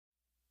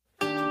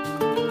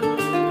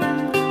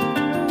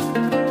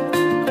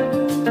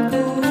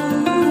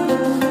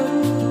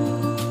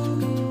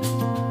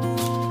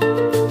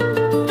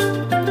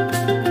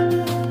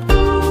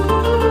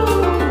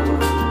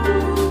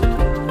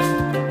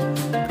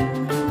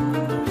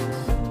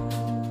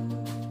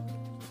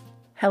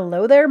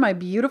Hello there, my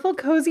beautiful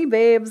cozy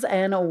babes,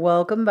 and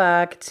welcome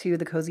back to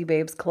the Cozy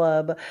Babes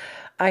Club.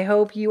 I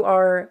hope you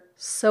are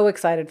so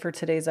excited for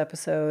today's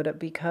episode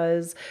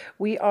because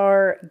we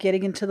are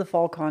getting into the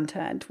fall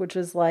content, which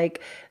is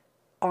like,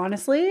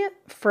 honestly,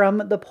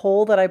 from the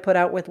poll that I put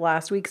out with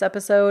last week's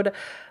episode,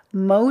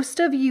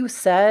 most of you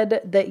said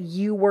that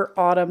you were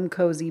autumn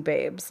cozy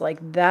babes. Like,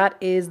 that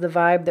is the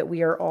vibe that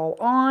we are all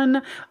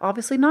on.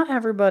 Obviously, not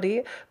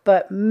everybody,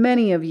 but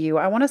many of you.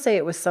 I want to say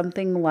it was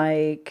something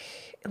like,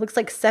 it looks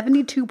like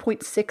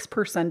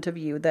 72.6% of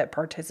you that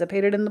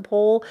participated in the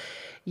poll.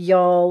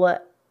 Y'all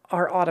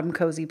are autumn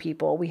cozy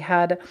people. We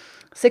had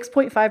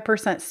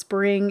 6.5%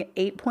 spring,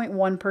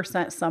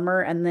 8.1% summer,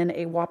 and then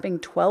a whopping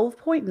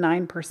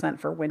 12.9%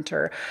 for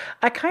winter.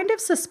 I kind of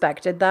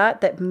suspected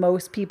that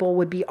most people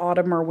would be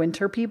autumn or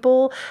winter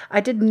people. I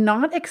did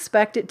not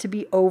expect it to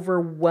be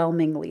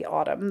overwhelmingly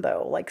autumn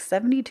though. Like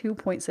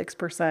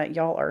 72.6%.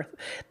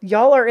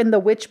 Y'all are in the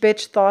witch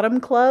bitch thoughtum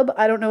club.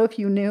 I don't know if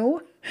you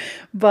knew,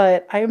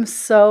 but I am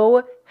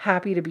so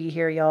happy to be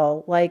here,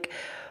 y'all. Like,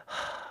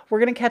 we're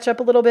going to catch up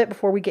a little bit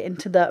before we get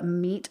into the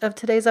meat of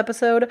today's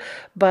episode.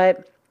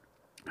 But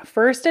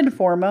first and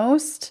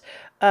foremost,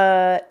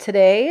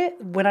 today,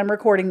 when I'm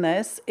recording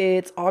this,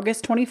 it's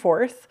August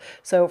 24th.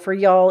 So for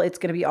y'all, it's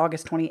going to be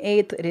August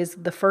 28th. It is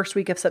the first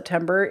week of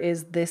September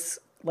is this,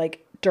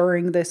 like,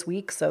 during this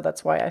week. So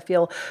that's why I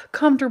feel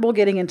comfortable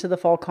getting into the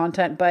fall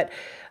content. But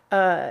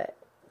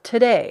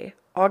today,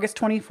 August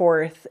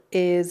 24th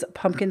is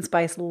Pumpkin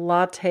Spice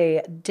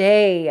Latte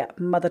Day,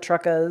 mother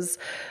truckers.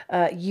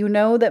 You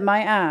know that my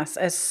ass,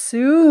 as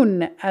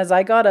soon as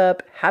I got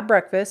up, had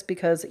breakfast,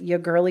 because your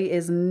girly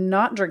is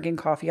not drinking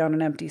coffee on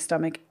an empty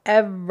stomach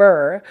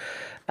ever.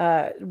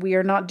 We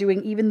are not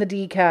doing even the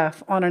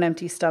decaf on an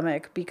empty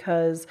stomach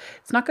because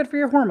it's not good for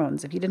your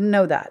hormones. If you didn't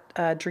know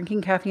that,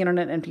 drinking caffeine on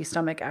an empty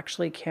stomach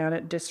actually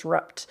can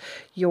disrupt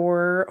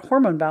your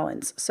hormone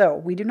balance. So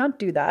we do not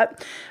do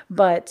that.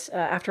 But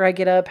after I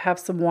get up,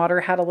 have some water,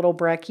 had a little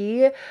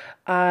brekkie,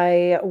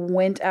 I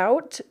went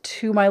out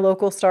to my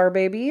local Star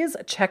Babies,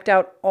 checked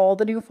out all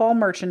the new fall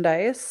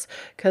merchandise,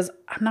 because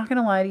I'm not going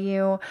to lie to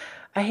you,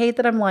 I hate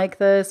that I'm like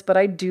this, but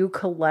I do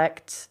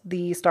collect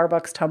the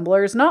Starbucks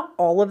tumblers. Not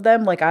all of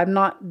them. Like, I'm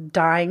not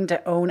dying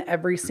to own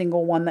every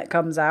single one that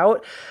comes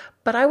out,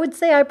 but I would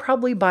say I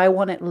probably buy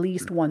one at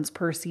least once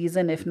per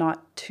season, if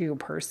not two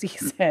per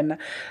season.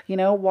 You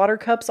know, water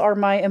cups are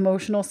my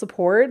emotional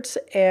support,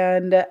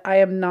 and I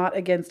am not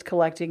against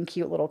collecting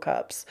cute little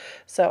cups.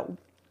 So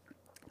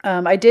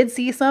I did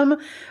see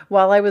some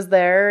while I was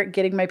there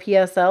getting my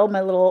PSL, my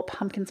little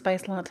pumpkin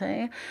spice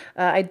latte.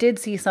 I did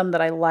see some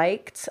that I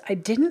liked. I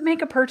didn't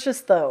make a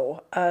purchase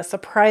though,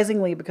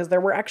 surprisingly, because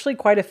there were actually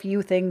quite a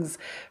few things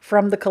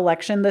from the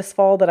collection this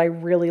fall that I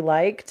really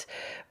liked,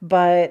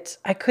 but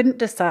I couldn't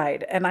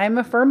decide. And I'm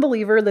a firm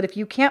believer that if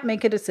you can't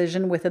make a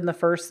decision within the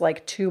first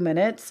like 2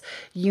 minutes,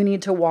 you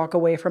need to walk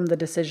away from the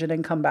decision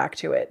and come back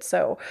to it.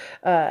 So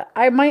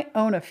I might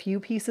own a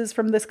few pieces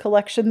from this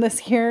collection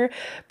this year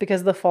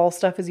because the fall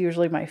stuff is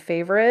usually my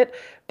favorite,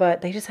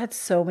 but they just had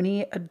so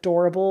many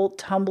adorable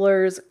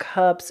tumblers,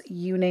 cups,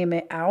 you name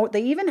it out.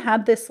 They even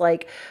had this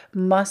like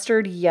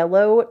mustard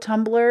yellow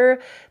tumbler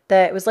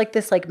that was like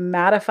this like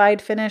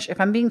mattified finish.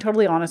 If I'm being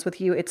totally honest with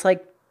you, it's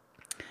like,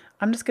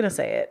 I'm just going to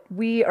say it.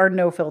 We are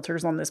no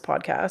filters on this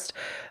podcast.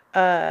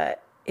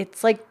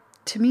 It's like,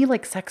 to me,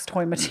 like sex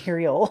toy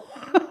material,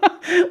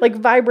 like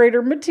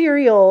vibrator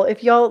material.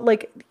 If y'all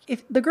like,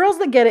 if the girls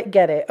that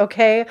get it,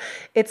 okay?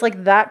 It's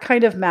like that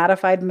kind of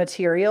mattified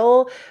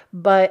material,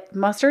 but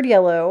mustard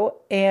yellow,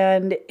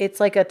 and it's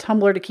like a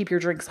tumbler to keep your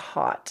drinks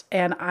hot.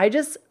 And I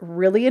just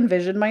really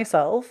envision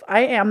myself.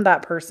 I am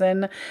that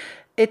person.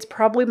 It's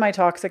probably my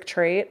toxic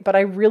trait, but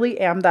I really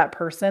am that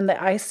person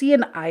that I see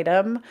an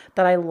item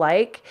that I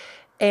like,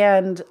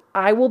 and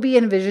I will be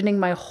envisioning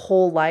my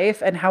whole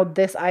life and how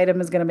this item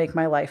is going to make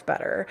my life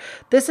better.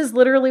 This is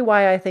literally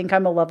why I think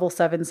I'm a level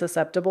 7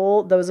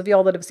 susceptible. Those of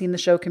y'all that have seen the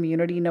show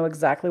Community know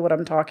exactly what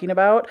I'm talking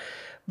about.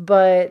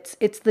 But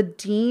it's the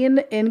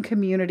dean in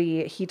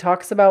Community. He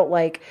talks about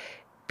like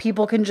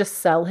people can just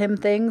sell him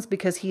things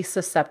because he's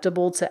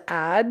susceptible to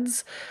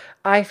ads.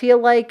 I feel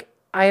like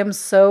I am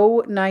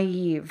so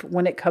naive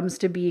when it comes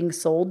to being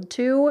sold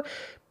to.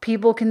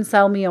 People can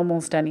sell me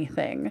almost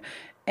anything.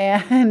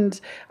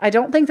 And I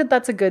don't think that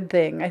that's a good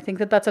thing. I think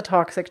that that's a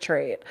toxic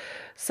trait.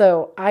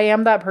 So I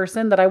am that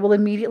person that I will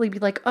immediately be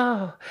like,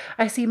 oh,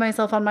 I see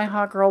myself on my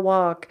hot girl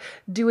walk,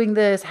 doing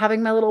this,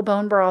 having my little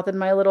bone broth and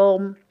my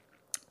little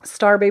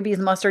Star Babies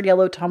mustard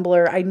yellow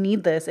tumbler. I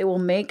need this. It will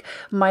make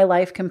my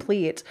life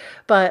complete.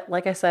 But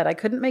like I said, I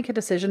couldn't make a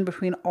decision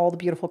between all the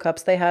beautiful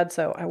cups they had,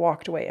 so I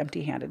walked away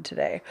empty-handed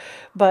today.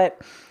 But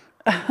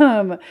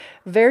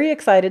very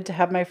excited to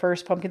have my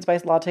first pumpkin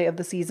spice latte of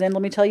the season.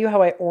 Let me tell you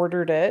how I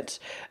ordered it.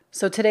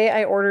 So today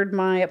I ordered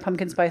my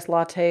pumpkin spice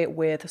latte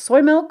with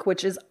soy milk,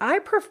 which is, I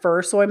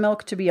prefer soy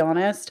milk, to be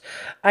honest.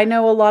 I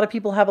know a lot of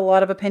people have a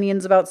lot of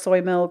opinions about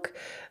soy milk.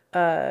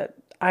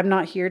 I'm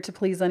not here to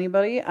please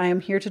anybody. I am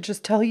here to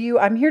just tell you,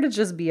 I'm here to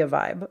just be a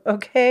vibe,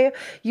 okay?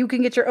 You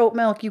can get your oat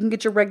milk, you can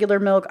get your regular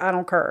milk, I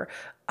don't care.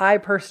 I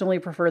personally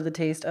prefer the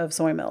taste of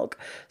soy milk.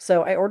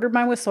 So I ordered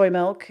mine with soy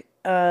milk.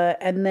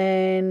 And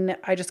then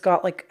I just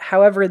got like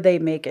however they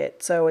make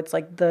it. So it's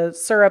like the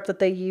syrup that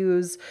they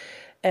use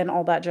and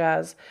all that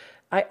jazz.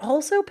 I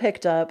also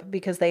picked up,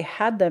 because they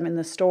had them in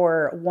the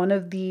store, one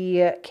of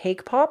the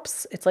cake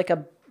pops. It's like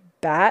a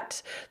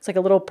bat. It's like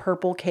a little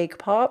purple cake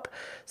pop.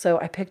 So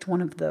I picked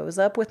one of those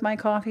up with my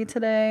coffee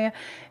today.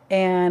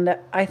 And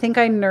I think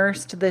I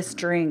nursed this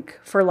drink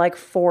for like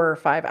 4 or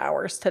 5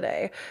 hours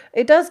today.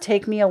 It does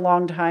take me a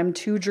long time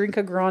to drink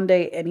a grande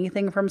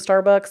anything from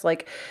Starbucks.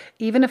 Like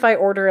even if I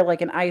order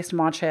like an iced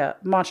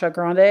matcha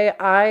grande,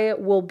 I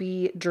will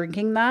be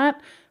drinking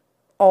that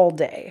all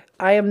day.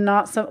 I am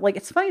not like,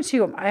 it's funny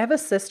too. I have a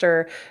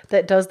sister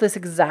that does this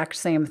exact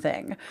same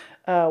thing.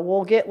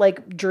 We'll get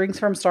like drinks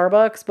from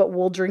Starbucks, but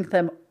we'll drink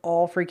them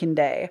all freaking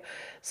day.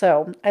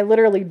 So I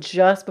literally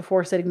just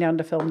before sitting down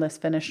to film this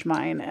finished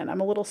mine, and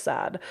I'm a little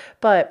sad,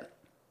 but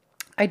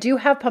I do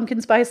have pumpkin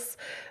spice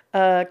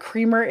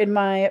creamer in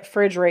my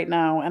fridge right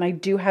now, and I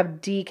do have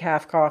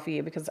decaf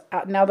coffee because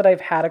now that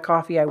I've had a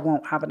coffee, I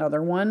won't have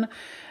another one.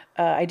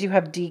 I do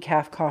have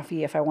decaf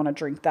coffee if I want to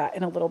drink that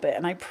in a little bit,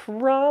 and I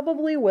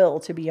probably will,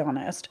 to be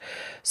honest.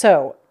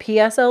 So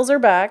PSLs are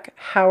back.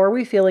 How are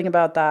we feeling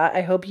about that?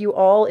 I hope you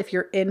all, if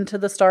you're into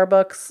the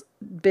Starbucks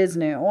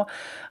biznew,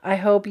 I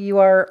hope you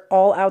are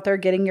all out there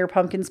getting your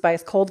pumpkin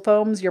spice cold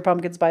foams, your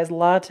pumpkin spice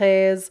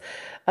lattes.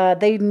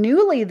 They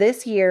newly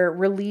this year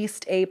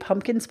released a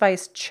pumpkin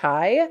spice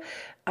chai.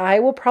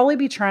 I will probably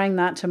be trying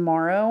that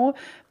tomorrow.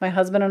 My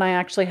husband and I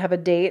actually have a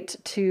date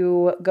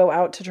to go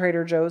out to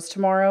Trader Joe's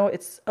tomorrow.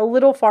 It's a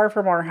little far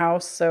from our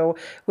house, so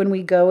when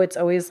we go, it's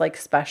always like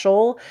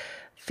special.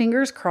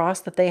 Fingers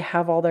crossed that they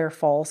have all their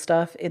fall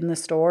stuff in the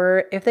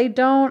store. If they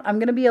don't, I'm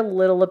going to be a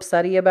little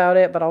upsetty about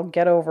it, but I'll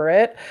get over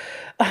it.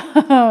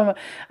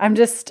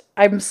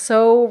 I'm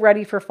so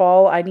ready for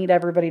fall. I need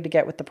everybody to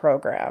get with the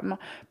program,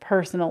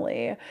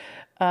 personally.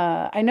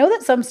 I know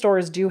that some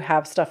stores do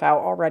have stuff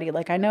out already.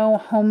 Like I know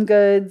Home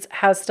Goods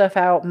has stuff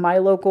out. My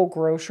local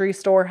grocery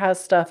store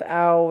has stuff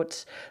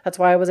out. That's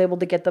why I was able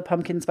to get the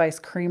pumpkin spice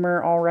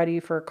creamer already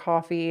for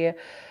coffee.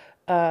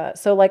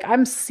 So like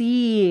I'm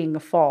seeing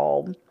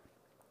fall,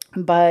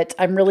 but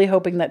I'm really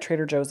hoping that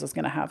Trader Joe's is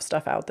going to have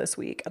stuff out this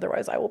week.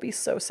 Otherwise I will be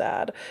so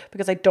sad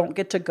because I don't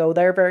get to go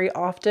there very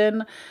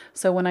often.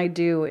 So when I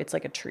do, it's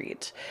like a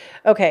treat.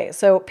 Okay.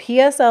 So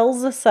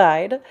PSLs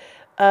aside,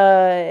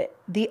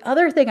 the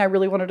other thing I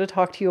really wanted to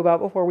talk to you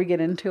about before we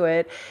get into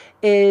it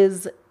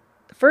is,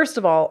 first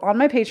of all, on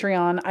my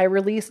Patreon, I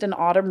released an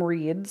autumn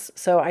reads.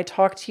 So I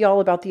talked to y'all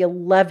about the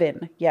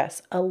 11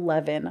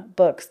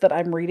 books that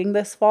I'm reading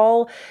this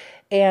fall.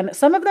 And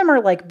some of them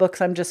are like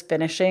books I'm just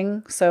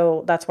finishing.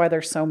 So that's why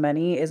there's so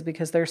many, is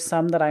because there's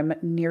some that I'm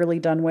nearly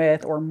done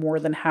with or more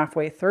than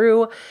halfway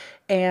through.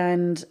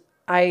 And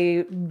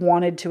I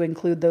wanted to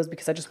include those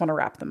because I just want to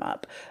wrap them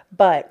up.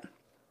 But,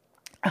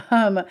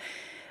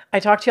 I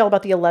talked to y'all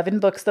about the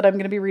 11 books that I'm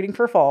going to be reading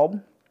for fall.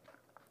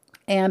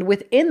 And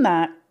within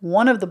that,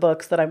 one of the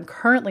books that I'm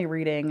currently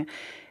reading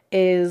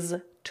is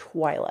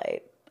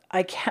Twilight.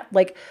 I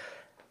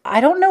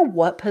don't know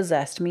what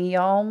possessed me,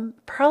 y'all.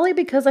 Probably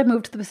because I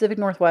moved to the Pacific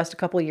Northwest a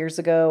couple of years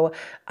ago.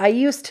 I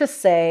used to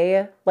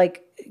say,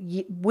 like,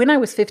 when I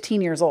was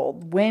 15 years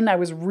old, when I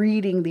was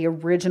reading the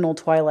original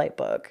Twilight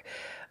book,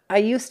 I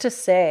used to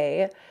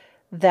say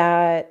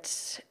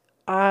that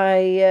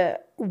I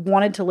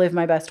wanted to live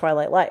my best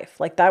Twilight life.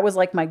 Like that was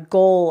like my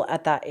goal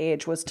at that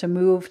age, was to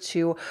move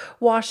to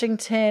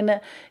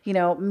Washington,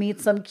 meet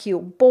some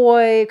cute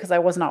boy, because I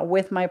was not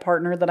with my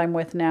partner that I'm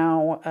with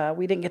now.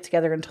 We didn't get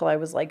together until I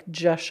was like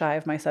just shy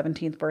of my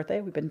 17th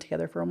birthday. We've been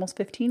together for almost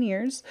 15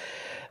 years.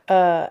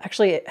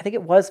 Actually, I think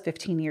it was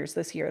 15 years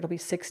this year. It'll be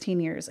 16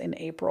 years in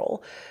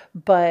April.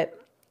 But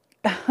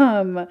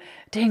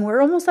dang,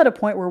 we're almost at a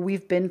point where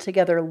we've been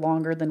together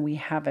longer than we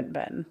haven't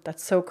been.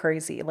 That's so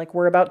crazy. Like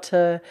we're about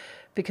to,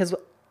 because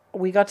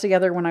we got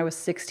together when I was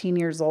 16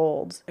 years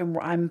old and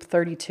I'm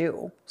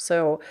 32.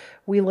 So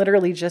we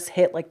literally just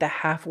hit like the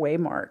halfway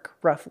mark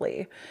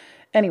roughly.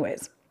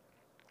 Anyways,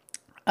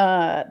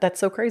 that's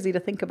so crazy to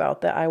think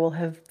about, that I will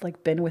have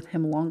like been with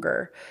him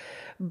longer.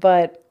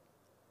 But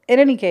in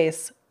any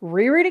case,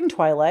 rereading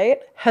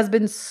Twilight has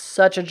been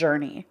such a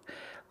journey.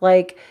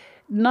 Like,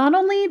 not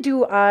only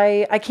do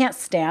I can't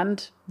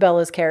stand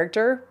Bella's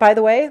character, by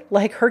the way,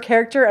 like her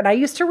character, and I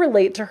used to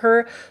relate to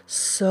her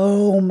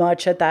so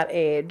much at that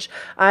age.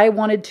 I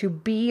wanted to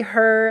be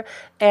her,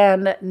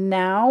 and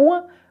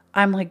now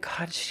I'm like,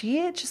 God,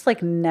 she just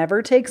like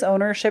never takes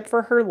ownership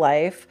for her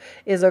life,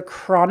 is a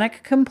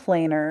chronic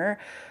complainer,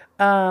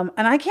 and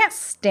I can't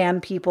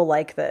stand people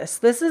like this.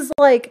 This is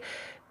like,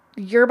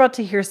 you're about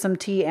to hear some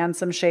tea and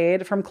some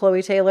shade from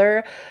Chloe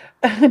Taylor.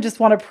 I just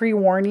want to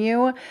pre-warn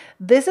you.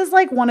 This is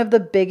like one of the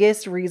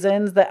biggest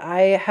reasons that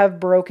I have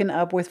broken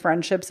up with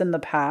friendships in the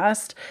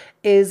past,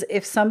 is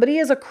if somebody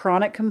is a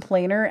chronic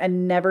complainer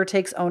and never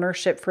takes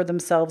ownership for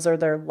themselves or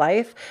their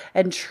life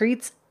and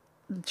treats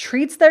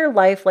treats their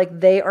life like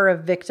they are a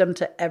victim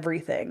to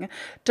everything.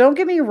 Don't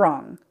get me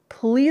wrong.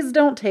 Please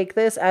don't take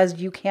this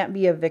as you can't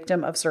be a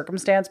victim of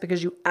circumstance,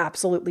 because you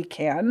absolutely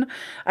can.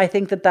 I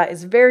think that that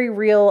is very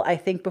real. I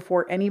think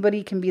before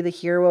anybody can be the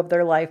hero of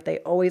their life, they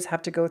always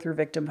have to go through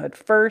victimhood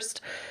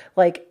first.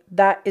 Like,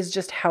 that is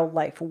just how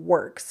life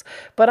works.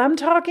 But I'm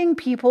talking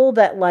people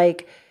that,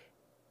 like,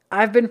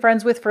 I've been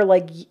friends with for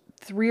like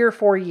 3 or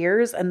 4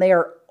 years, and they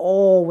are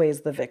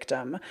always the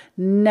victim,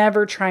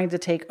 never trying to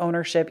take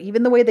ownership.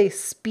 Even the way they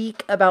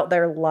speak about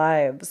their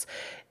lives,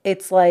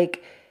 it's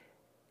like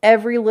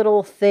every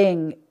little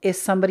thing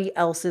is somebody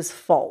else's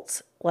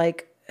fault.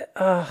 Like,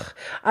 ugh,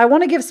 I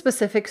want to give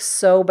specifics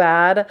so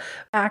bad,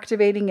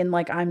 activating in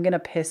like, I'm going to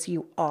piss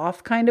you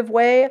off kind of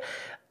way.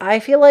 I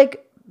feel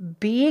like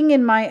being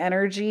in my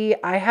energy,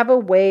 I have a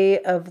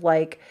way of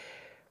like,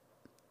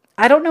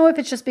 I don't know if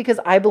it's just because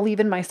I believe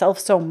in myself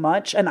so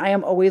much and I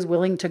am always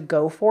willing to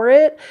go for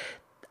it.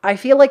 I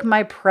feel like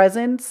my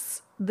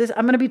presence,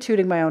 I'm going to be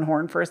tooting my own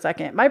horn for a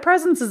second. My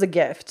presence is a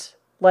gift.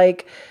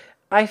 Like,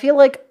 I feel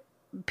like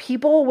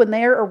people, when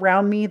they're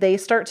around me, they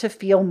start to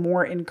feel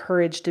more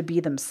encouraged to be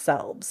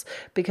themselves,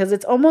 because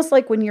it's almost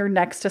like when you're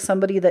next to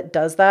somebody that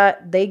does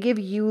that, they give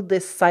you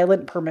this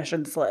silent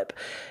permission slip.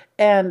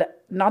 And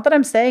not that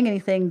I'm saying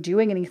anything,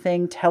 doing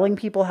anything, telling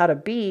people how to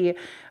be,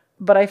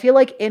 but I feel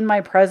like in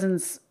my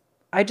presence,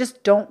 I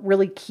just don't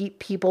really keep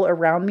people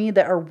around me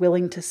that are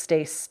willing to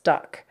stay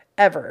stuck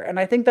ever. And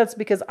I think that's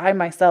because I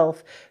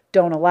myself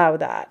don't allow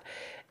that.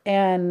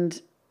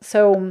 And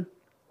so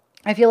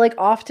I feel like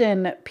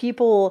often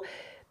people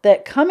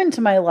that come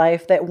into my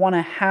life that want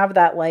to have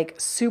that like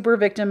super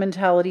victim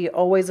mentality,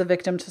 always a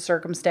victim to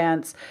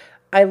circumstance,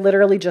 I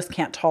literally just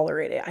can't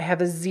tolerate it. I have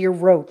a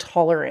 0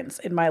 tolerance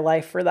in my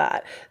life for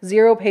that.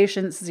 0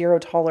 patience, 0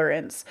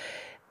 tolerance.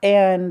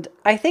 And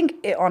I think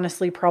it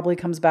honestly probably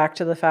comes back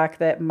to the fact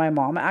that my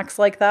mom acts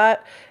like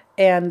that.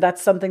 And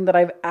that's something that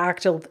I've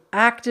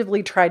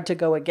actively tried to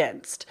go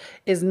against,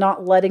 is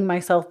not letting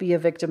myself be a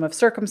victim of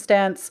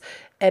circumstance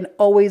and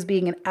always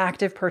being an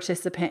active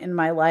participant in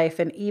my life.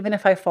 And even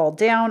if I fall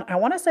down, I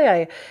want to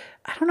say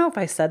I don't know if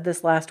I said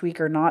this last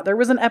week or not. There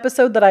was an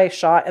episode that I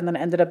shot and then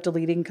ended up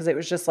deleting because it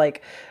was just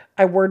like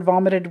I word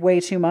vomited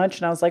way too much.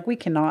 And I was like, we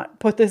cannot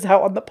put this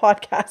out on the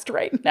podcast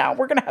right now.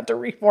 We're going to have to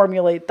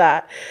reformulate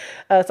that.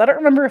 So I don't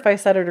remember if I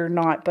said it or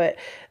not, but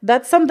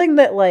that's something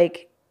that,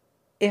 like,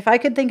 if I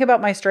could think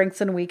about my strengths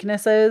and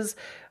weaknesses,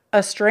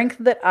 a strength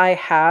that I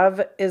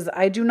have is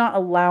I do not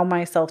allow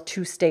myself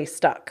to stay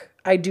stuck.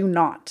 I do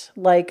not.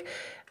 Like,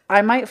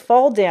 I might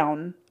fall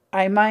down.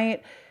 I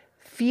might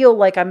feel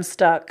like I'm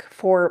stuck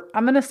for,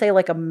 I'm going to say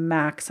like a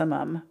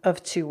maximum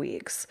of 2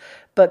 weeks.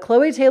 But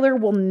Chloe Taylor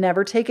will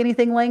never take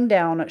anything laying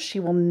down. She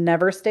will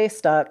never stay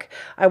stuck.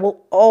 I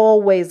will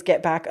always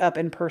get back up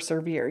and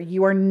persevere.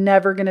 You are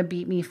never going to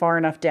beat me far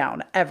enough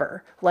down,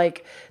 ever.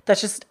 Like,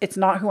 that's just, it's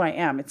not who I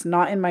am. It's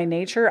not in my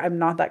nature. I'm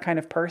not that kind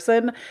of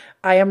person.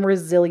 I am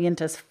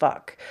resilient as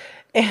fuck.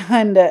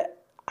 And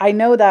I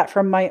know that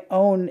from my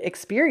own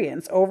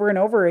experience over and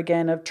over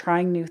again of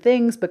trying new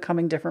things,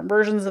 becoming different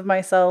versions of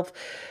myself,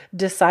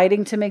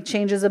 deciding to make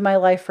changes in my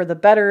life for the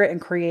better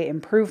and create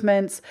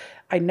improvements.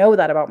 I know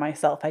that about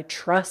myself. I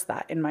trust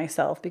that in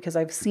myself because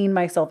I've seen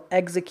myself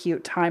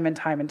execute time and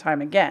time and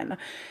time again.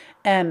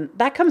 And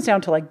that comes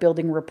down to like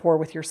building rapport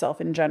with yourself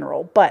in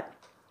general. But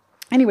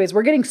anyways,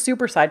 we're getting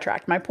super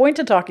sidetracked. My point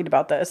to talking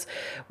about this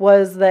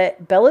was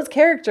that Bella's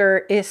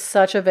character is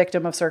such a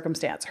victim of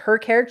circumstance. Her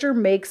character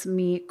makes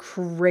me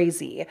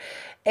crazy.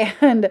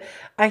 And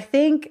I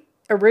think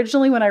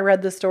originally when I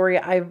read the story,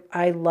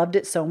 I loved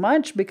it so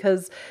much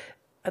because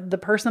the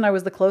person I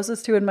was the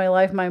closest to in my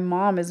life, my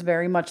mom, is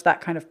very much that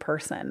kind of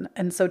person.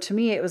 And so to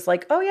me, it was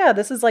like, oh yeah,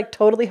 this is like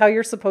totally how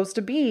you're supposed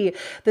to be.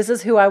 This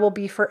is who I will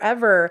be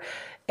forever.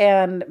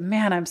 And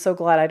man, I'm so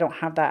glad I don't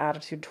have that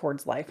attitude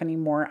towards life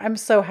anymore. I'm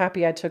so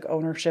happy I took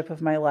ownership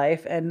of my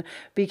life and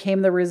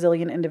became the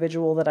resilient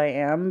individual that I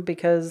am,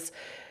 because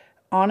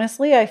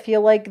honestly, I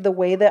feel like the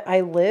way that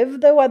I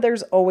live, though,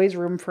 there's always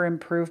room for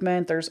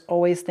improvement. There's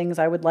always things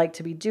I would like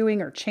to be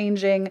doing or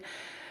changing.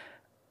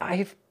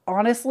 I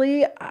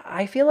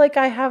feel like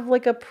I have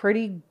like a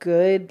pretty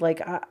good,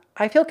 like,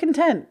 I feel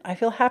content. I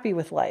feel happy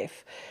with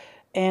life.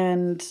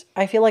 And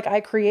I feel like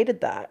I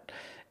created that.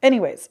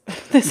 Anyways,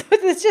 this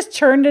just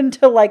turned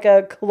into like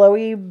a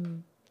Chloe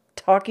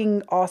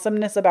talking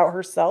awesomeness about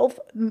herself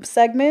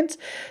segment.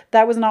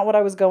 That was not what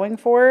I was going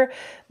for.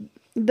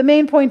 The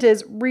main point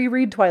is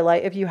reread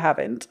Twilight if you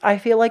haven't. I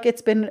feel like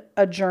it's been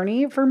a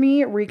journey for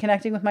me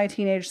reconnecting with my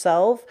teenage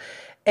self.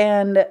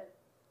 And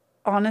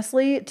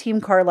honestly,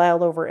 Team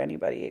Carlisle over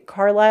anybody.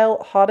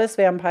 Carlisle, hottest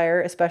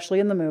vampire,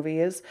 especially in the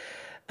movies.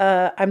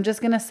 I'm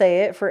just going to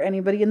say it for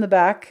anybody in the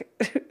back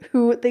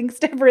who thinks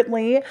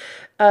differently.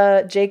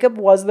 Jacob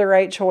was the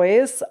right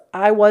choice.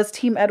 I was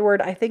Team Edward.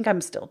 I think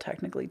I'm still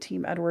technically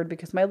Team Edward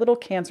because my little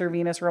Cancer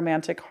Venus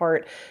romantic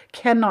heart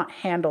cannot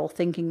handle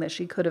thinking that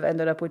she could have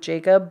ended up with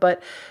Jacob.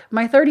 But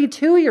my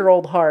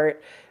 32-year-old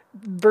heart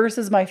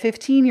versus my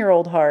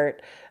 15-year-old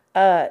heart,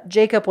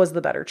 Jacob was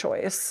the better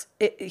choice.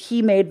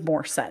 He made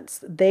more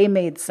sense. They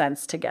made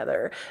sense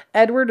together.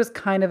 Edward was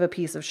kind of a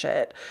piece of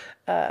shit.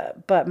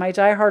 But my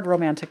diehard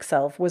romantic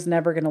self was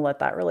never going to let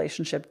that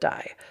relationship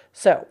die.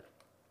 So,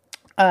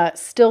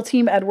 still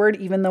team Edward,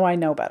 even though I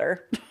know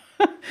better.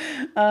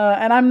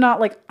 And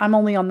I'm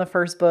only on the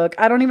first book.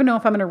 I don't even know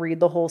if I'm going to read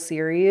the whole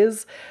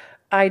series.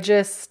 I've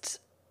just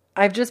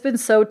been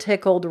so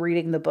tickled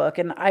reading the book.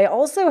 And I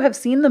also have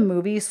seen the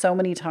movie so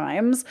many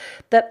times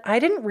that I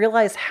didn't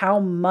realize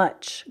how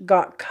much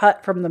got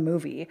cut from the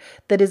movie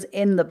that is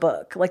in the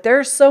book. Like, there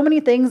are so many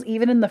things,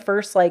 even in the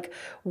first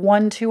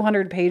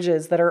 200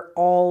 pages, that are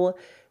all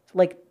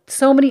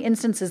so many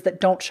instances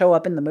that don't show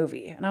up in the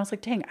movie. And I was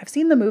like, dang, I've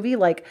seen the movie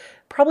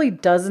probably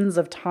dozens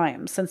of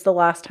times since the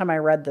last time I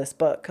read this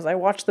book. Cause I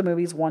watch the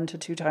movies 1 to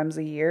 2 times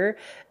a year,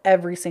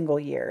 every single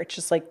year. It's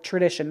just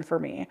tradition for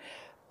me.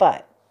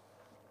 But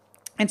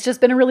it's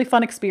just been a really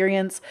fun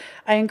experience.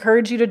 I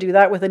encourage you to do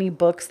that with any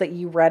books that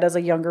you read as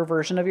a younger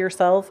version of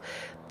yourself.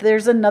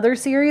 There's another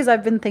series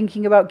I've been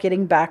thinking about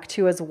getting back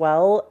to as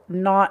well.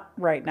 Not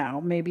right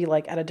now, maybe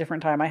at a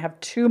different time. I have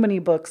too many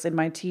books in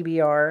my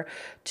TBR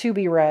to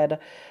be read.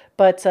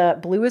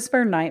 But Blue is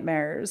for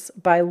Nightmares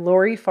by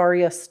Lori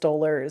Faria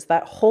Stollers.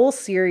 That whole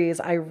series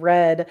I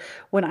read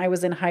when I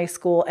was in high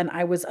school and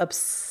I was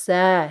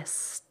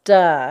obsessed.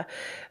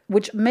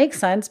 Which makes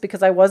sense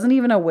because I wasn't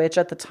even a witch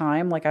at the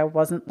time. I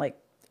wasn't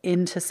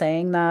into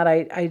saying that.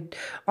 I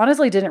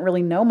honestly didn't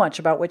really know much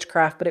about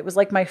witchcraft, but it was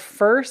my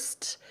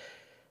first,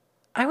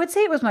 I would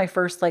say it was my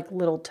first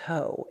little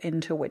toe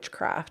into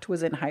witchcraft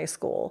was in high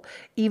school.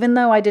 Even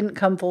though I didn't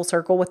come full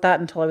circle with that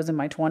until I was in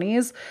my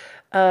 20s,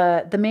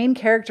 the main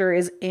character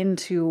is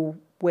into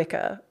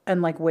Wicca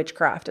and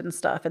witchcraft and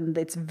stuff. And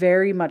it's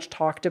very much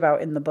talked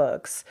about in the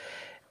books.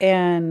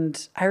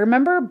 And I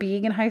remember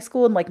being in high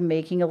school and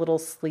making a little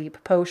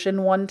sleep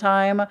potion one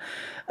time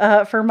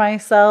for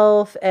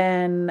myself.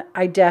 And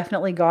I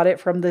definitely got it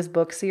from this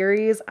book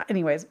series.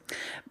 Anyways,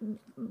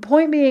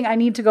 point being, I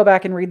need to go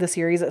back and read the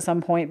series at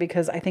some point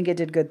because I think it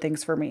did good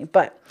things for me.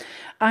 But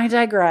I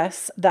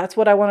digress. That's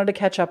what I wanted to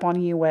catch up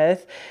on you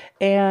with.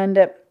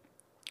 And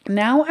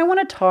now I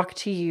want to talk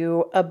to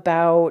you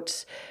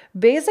about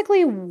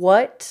basically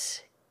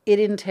what it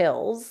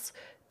entails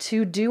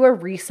to do a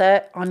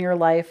reset on your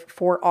life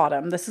for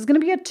autumn. This is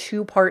going to be a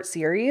 2-part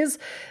series.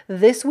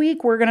 This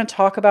week, we're going to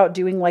talk about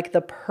doing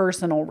the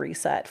personal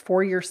reset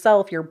for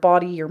yourself, your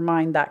body, your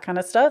mind, that kind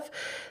of stuff.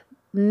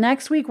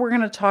 Next week, we're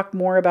going to talk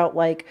more about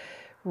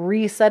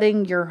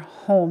resetting your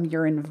home,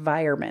 your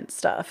environment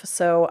stuff.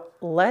 So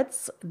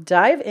let's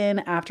dive in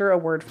after a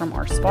word from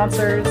our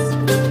sponsors.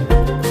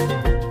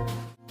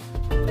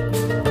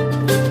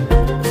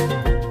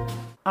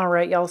 All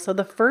right, y'all. So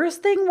the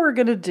first thing we're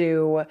going to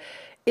do,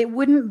 it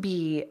wouldn't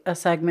be a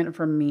segment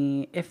from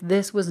me if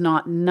this was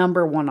not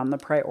number 1 on the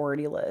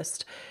priority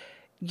list.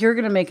 You're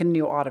going to make a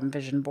new autumn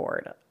vision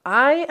board.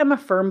 I am a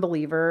firm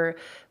believer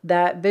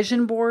that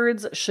vision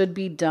boards should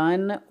be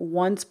done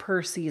once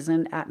per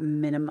season at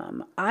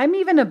minimum. I'm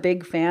even a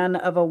big fan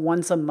of a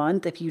once a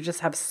month if you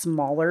just have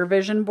smaller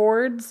vision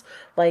boards.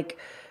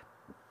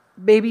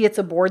 Maybe it's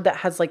a board that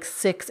has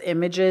 6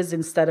 images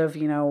instead of,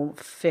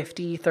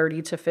 30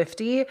 to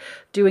 50,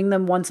 doing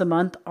them once a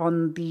month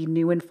on the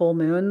new and full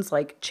moons,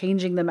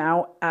 changing them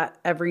out at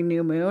every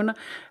new moon,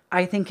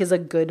 I think is a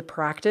good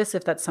practice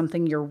if that's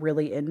something you're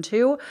really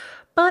into.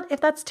 But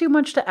if that's too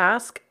much to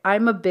ask,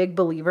 I'm a big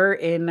believer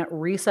in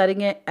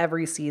resetting it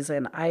every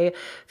season. I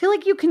feel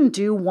like you can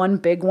do one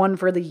big one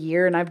for the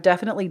year, and I've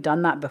definitely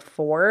done that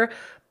before,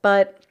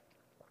 but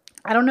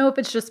I don't know if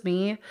it's just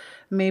me.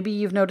 Maybe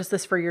you've noticed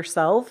this for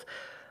yourself.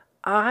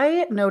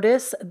 I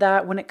notice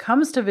that when it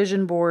comes to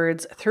vision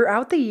boards,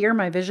 throughout the year,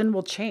 my vision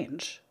will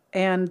change.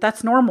 And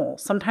that's normal.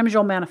 Sometimes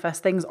you'll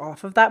manifest things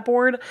off of that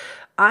board.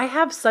 I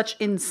have such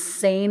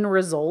insane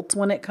results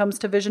when it comes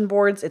to vision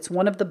boards. It's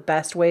one of the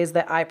best ways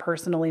that I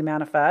personally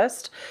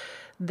manifest,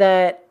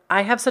 that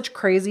I have such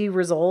crazy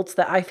results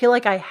that I feel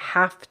like I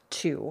have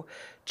to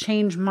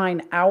change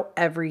mine out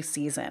every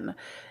season.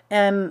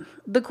 And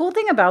the cool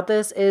thing about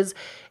this is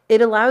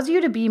it allows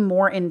you to be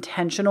more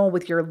intentional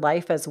with your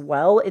life as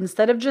well,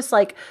 instead of just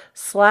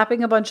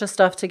slapping a bunch of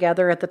stuff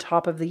together at the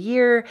top of the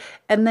year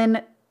and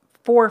then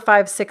 4,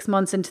 5, 6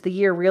 months into the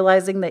year,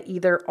 realizing that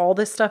either all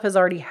this stuff has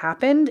already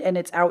happened and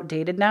it's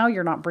outdated now,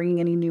 you're not bringing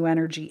any new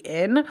energy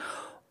in,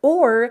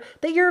 or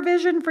that your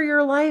vision for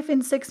your life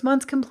in 6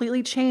 months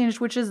completely changed,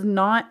 which is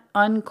not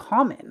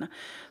uncommon.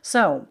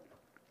 So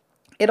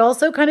it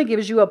also kind of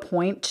gives you a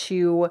point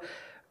to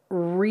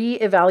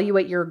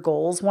reevaluate your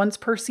goals once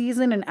per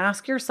season and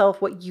ask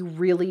yourself what you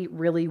really,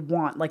 really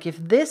want. If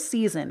this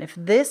season, if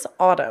this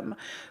autumn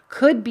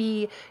could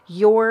be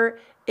your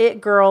it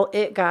girl,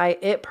 it guy,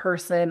 it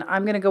person.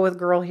 I'm going to go with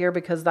girl here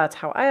because that's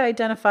how I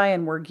identify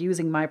and we're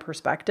using my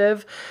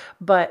perspective,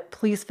 but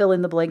please fill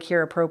in the blank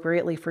here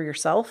appropriately for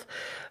yourself.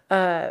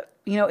 Being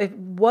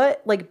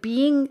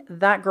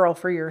that girl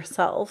for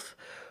yourself,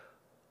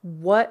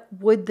 what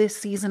would this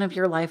season of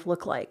your life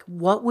look like?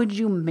 What would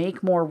you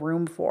make more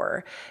room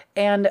for?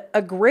 And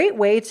a great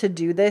way to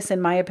do this,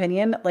 in my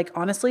opinion, like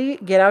honestly,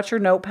 get out your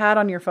notepad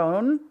on your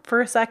phone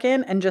for a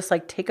second and just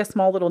like take a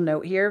small little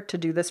note here to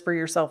do this for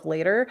yourself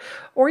later.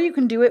 Or you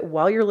can do it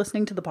while you're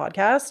listening to the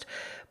podcast.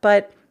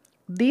 But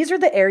these are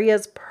the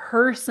areas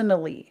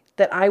personally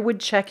that I would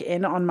check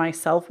in on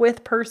myself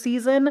with per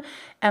season.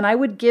 And I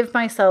would give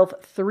myself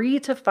 3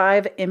 to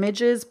 5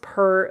 images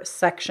per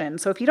section.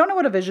 So if you don't know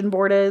what a vision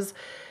board is,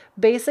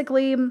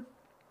 basically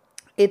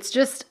it's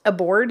just a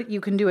board. You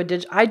can do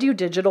I do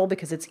digital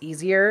because it's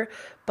easier,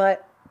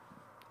 but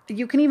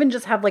you can even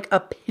just have like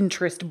a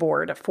Pinterest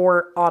board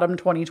for autumn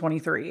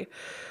 2023,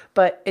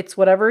 but it's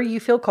whatever you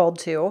feel called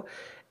to.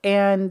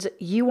 And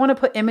you want to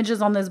put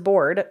images on this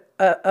board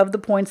of the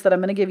points that I'm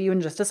going to give you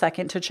in just a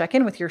second to check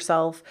in with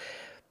yourself.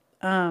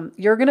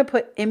 You're going to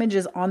put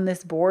images on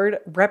this board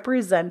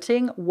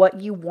representing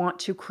what you want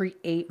to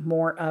create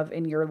more of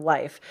in your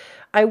life.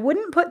 I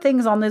wouldn't put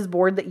things on this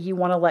board that you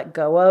want to let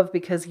go of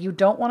because you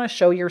don't want to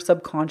show your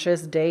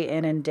subconscious day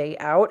in and day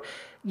out.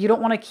 You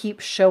don't want to keep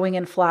showing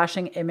and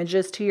flashing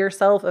images to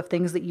yourself of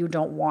things that you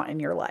don't want in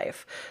your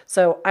life.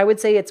 So I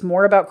would say it's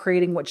more about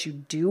creating what you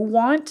do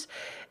want.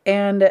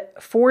 And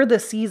for the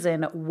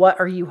season, what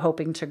are you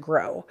hoping to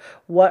grow?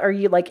 What are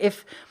you like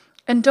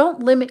and don't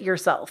limit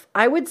yourself.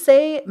 I would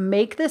say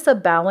make this a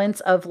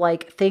balance of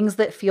like things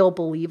that feel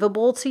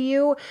believable to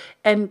you,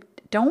 and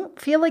don't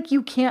feel like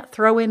you can't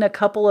throw in a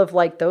couple of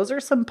like, those are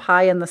some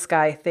pie in the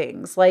sky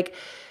things. Like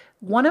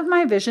one of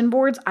my vision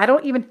boards, I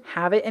don't even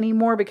have it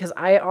anymore because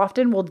I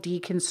often will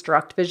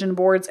deconstruct vision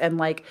boards and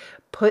like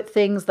put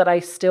things that I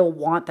still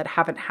want that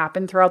haven't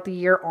happened throughout the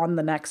year on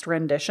the next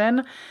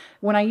rendition.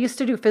 When I used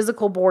to do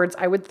physical boards,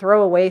 I would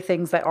throw away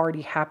things that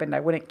already happened. I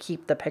wouldn't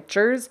keep the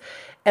pictures.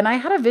 And I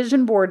had a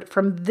vision board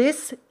from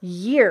this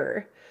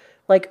year,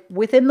 like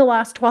within the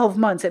last 12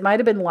 months. It might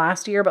have been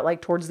last year, but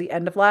like towards the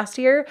end of last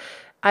year.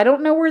 I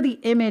don't know where the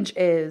image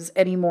is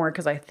anymore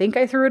because I think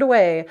I threw it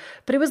away,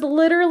 but it was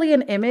literally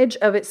an image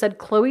of, it said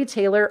Chloe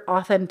Taylor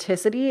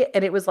Authenticity,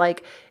 and it was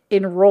like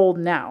enrolled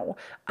now.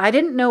 I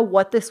didn't know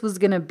what this was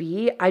going to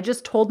be. I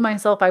just told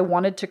myself I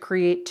wanted to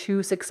create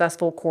 2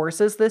 successful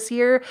courses this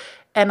year,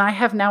 and I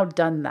have now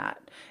done that.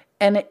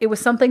 And it was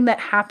something that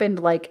happened,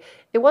 like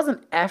it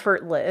wasn't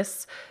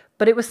effortless,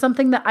 but it was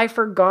something that I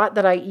forgot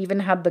that I even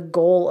had the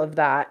goal of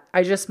that.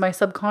 My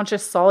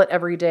subconscious saw it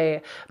every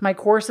day. My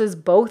courses,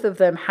 both of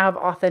them have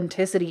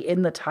authenticity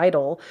in the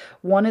title.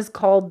 One is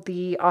called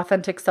the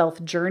Authentic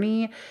Self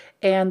Journey,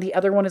 and the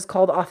other one is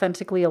called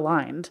Authentically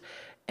Aligned.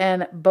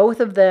 And both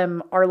of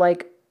them are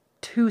like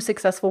 2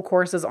 successful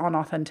courses on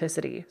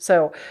authenticity.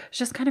 So it's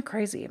just kind of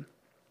crazy.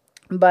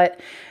 But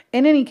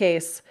in any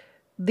case,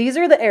 these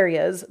are the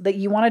areas that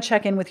you want to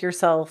check in with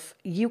yourself.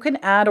 You can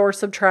add or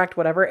subtract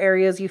whatever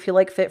areas you feel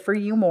like fit for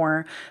you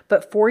more.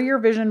 But for your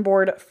vision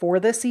board for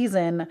the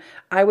season,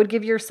 I would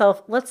give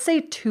yourself, let's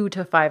say 2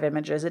 to 5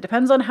 images. It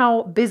depends on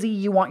how busy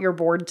you want your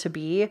board to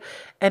be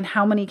and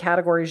how many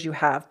categories you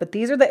have. But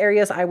these are the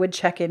areas I would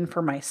check in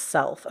for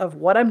myself of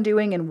what I'm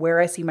doing and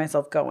where I see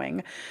myself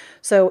going.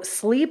 So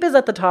sleep is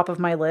at the top of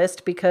my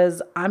list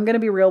because I'm going to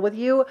be real with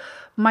you.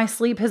 My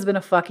sleep has been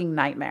a fucking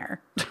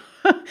nightmare.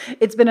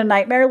 It's been a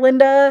nightmare,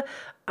 Linda.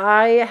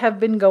 I have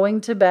been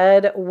going to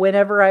bed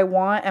whenever I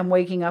want and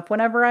waking up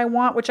whenever I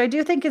want, which I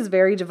do think is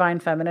very divine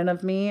feminine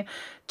of me.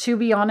 To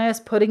be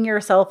honest, putting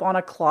yourself on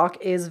a clock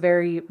is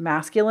very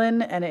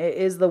masculine, and it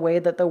is the way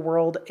that the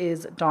world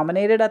is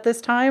dominated at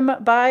this time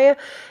by.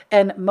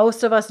 And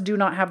most of us do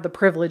not have the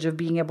privilege of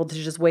being able to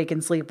just wake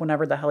and sleep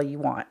whenever the hell you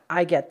want.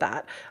 I get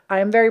that.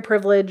 I am very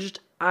privileged.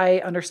 I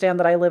understand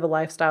that I live a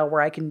lifestyle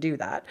where I can do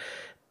that.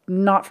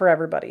 Not for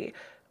everybody.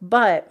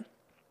 But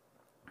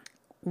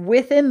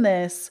within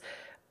this,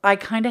 I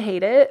kind of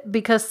hate it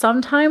because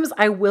sometimes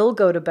I will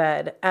go to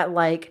bed at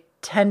like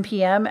 10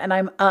 p.m. and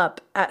I'm up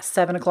at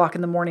 7 o'clock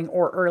in the morning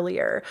or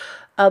earlier.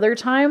 Other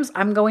times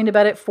I'm going to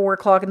bed at 4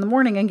 o'clock in the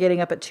morning and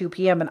getting up at 2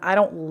 p.m. and I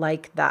don't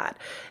like that,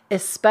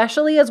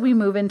 especially as we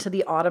move into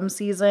the autumn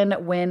season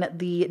when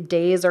the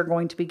days are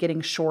going to be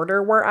getting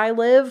shorter where I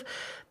live.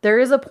 There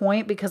is a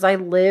point, because I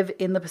live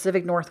in the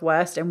Pacific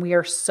Northwest and we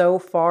are so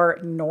far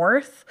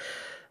north.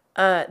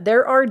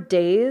 There are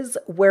days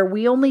where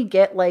we only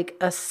get like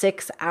a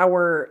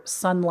 6-hour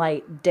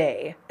sunlight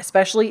day,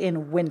 especially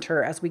in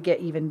winter as we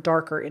get even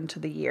darker into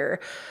the year.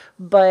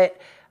 But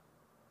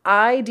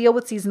I deal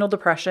with seasonal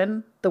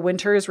depression. The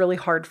winter is really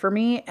hard for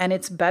me, and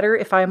it's better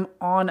if I'm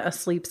on a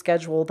sleep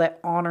schedule that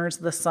honors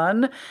the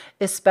sun,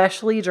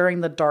 especially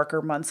during the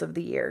darker months of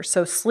the year.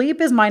 So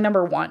sleep is my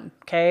number one,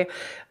 okay?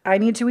 I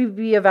need to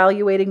be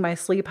evaluating my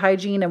sleep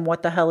hygiene and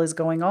what the hell is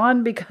going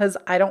on, because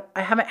I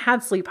haven't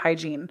had sleep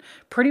hygiene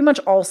pretty much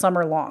all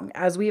summer long.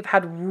 As we've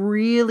had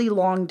really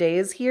long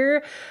days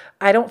here,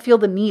 I don't feel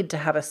the need to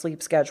have a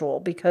sleep schedule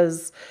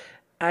because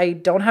I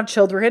don't have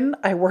children.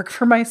 I work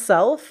for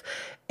myself.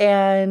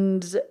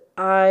 And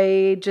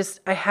I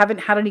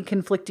haven't had any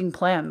conflicting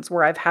plans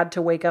where I've had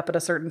to wake up at a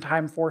certain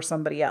time for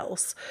somebody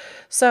else.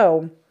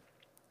 So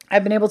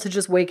I've been able to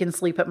just wake and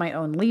sleep at my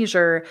own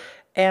leisure.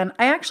 And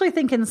I actually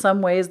think in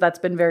some ways that's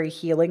been very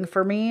healing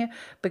for me,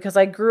 because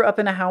I grew up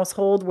in a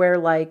household where,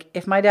 like,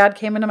 if my dad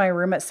came into my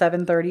room at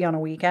 7:30 on a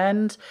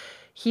weekend,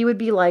 he would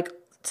be like,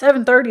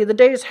 7:30, the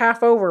day's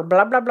half over,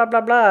 blah, blah, blah,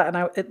 blah, blah.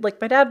 And like,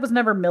 my dad was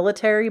never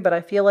military, but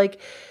I feel like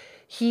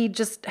he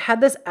just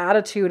had this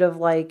attitude of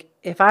like,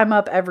 if I'm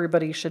up,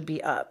 everybody should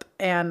be up.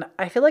 And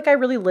I feel like I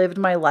really lived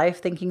my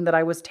life thinking that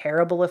I was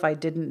terrible if I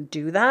didn't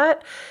do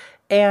that.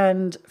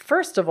 And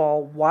first of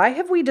all, why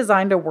have we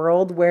designed a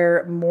world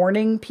where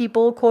morning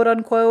people, quote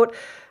unquote,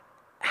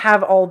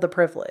 have all the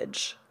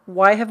privilege?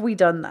 Why have we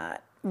done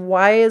that?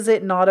 Why is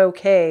it not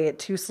okay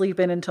to sleep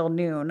in until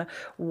noon?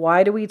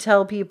 Why do we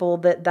tell people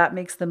that that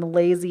makes them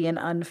lazy and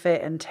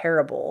unfit and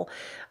terrible?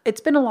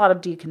 It's been a lot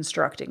of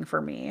deconstructing for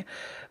me,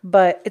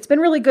 but it's been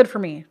really good for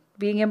me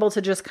being able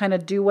to just kind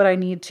of do what I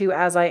need to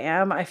as I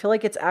am. I feel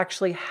like it's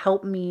actually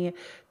helped me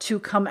to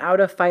come out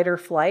of fight or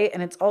flight.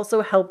 And it's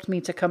also helped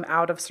me to come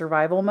out of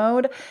survival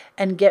mode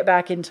and get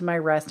back into my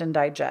rest and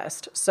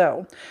digest.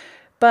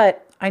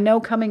 But I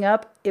know coming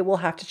up, it will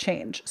have to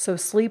change. So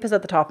sleep is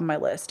at the top of my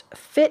list.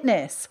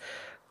 Fitness,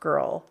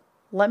 girl,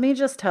 let me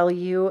just tell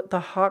you, the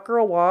hot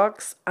girl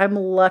walks, I'm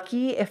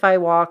lucky if I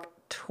walk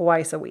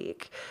twice a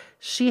week.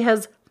 She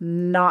has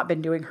not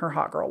been doing her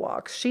hot girl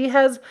walks. She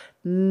has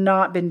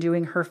not been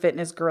doing her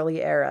fitness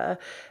girly era.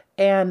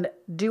 And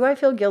do I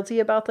feel guilty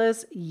about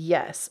this?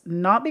 Yes.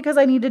 Not because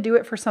I need to do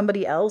it for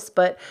somebody else,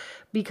 but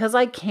because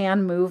I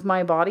can move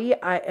my body.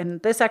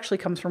 And this actually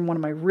comes from one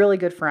of my really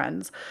good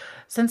friends.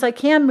 Since I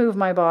can move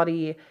my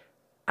body,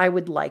 I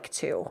would like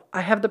to.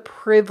 I have the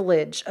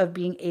privilege of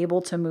being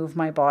able to move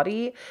my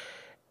body,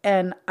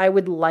 and I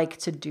would like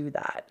to do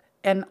that.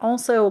 And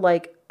also,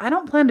 like, I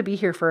don't plan to be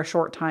here for a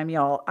short time,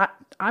 y'all.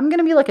 I'm going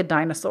to be like a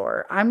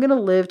dinosaur. I'm going to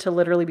live to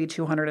literally be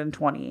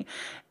 220.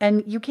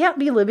 And you can't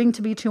be living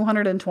to be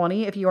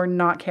 220 if you are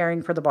not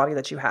caring for the body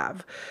that you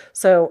have.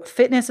 So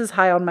fitness is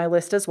high on my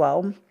list as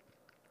well.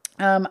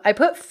 I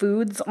put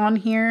foods on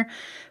here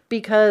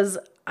because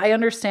I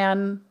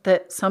understand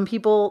that some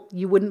people,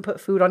 you wouldn't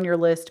put food on your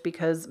list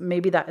because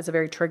maybe that is a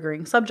very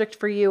triggering subject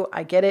for you.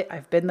 I get it.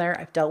 I've been there.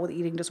 I've dealt with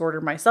eating disorder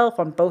myself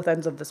on both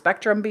ends of the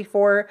spectrum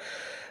before.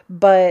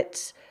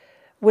 But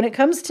when it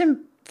comes to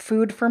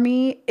food for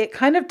me, it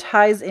kind of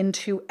ties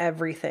into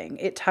everything.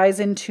 It ties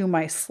into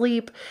my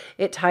sleep.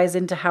 It ties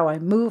into how I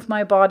move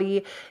my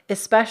body,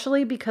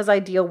 especially because I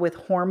deal with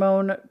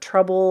hormone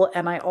trouble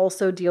and I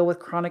also deal with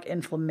chronic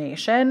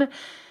inflammation.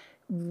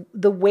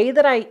 The way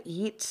that I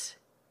eat,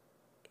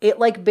 it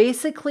like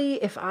basically,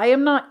 if I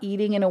am not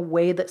eating in a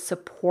way that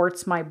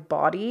supports my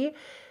body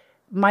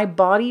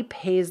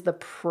pays the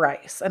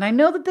price. And I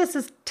know that this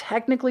is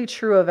technically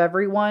true of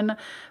everyone,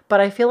 but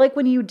I feel like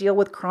when you deal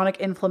with chronic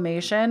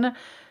inflammation,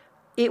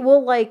 it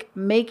will like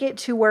make it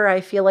to where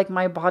I feel like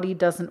my body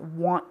doesn't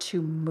want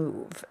to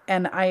move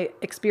and I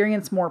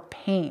experience more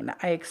pain.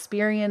 I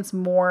experience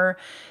more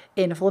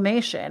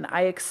inflammation.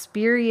 I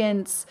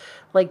experience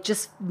like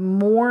just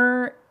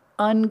more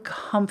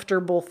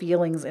uncomfortable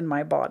feelings in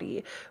my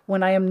body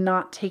when I am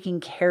not taking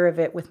care of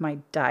it with my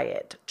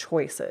diet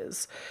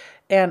choices.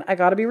 And I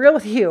got to be real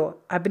with you.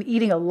 I've been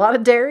eating a lot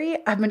of dairy.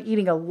 I've been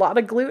eating a lot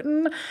of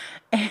gluten.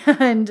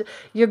 And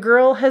your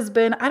girl has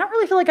been, I don't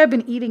really feel like I've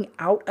been eating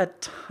out a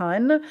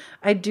ton.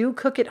 I do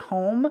cook at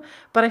home,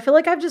 but I feel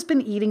like I've just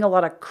been eating a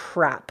lot of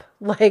crap.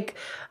 Like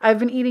I've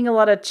been eating a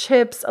lot of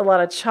chips, a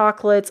lot of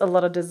chocolates, a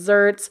lot of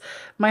desserts.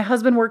 My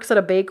husband works at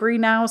a bakery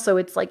now, so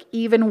it's like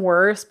even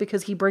worse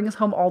because he brings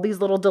home all these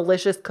little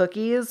delicious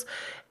cookies.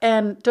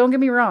 And don't get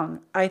me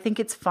wrong, I think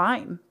it's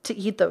fine to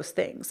eat those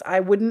things. I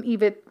wouldn't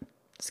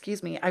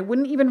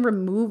even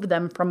remove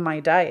them from my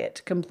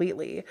diet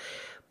completely.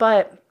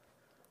 But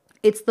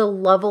it's the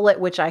level at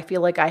which I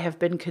feel like I have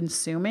been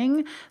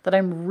consuming that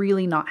I'm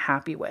really not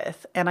happy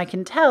with. And I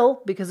can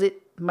tell because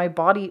my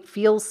body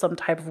feels some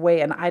type of way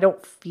and I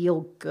don't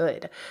feel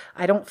good.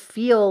 I don't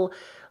feel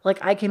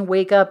like I can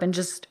wake up and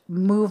just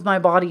move my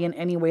body in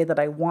any way that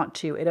I want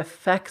to. It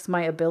affects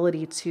my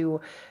ability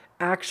to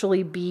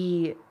actually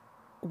be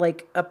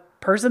like a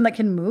person that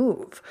can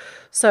move.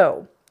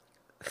 So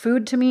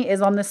food to me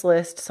is on this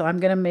list, so I'm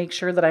going to make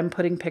sure that I'm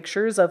putting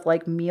pictures of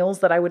like meals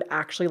that I would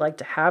actually like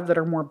to have that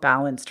are more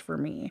balanced for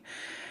me.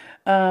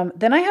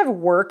 Then I have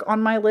work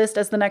on my list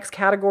as the next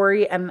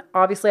category, and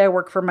obviously I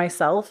work for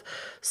myself.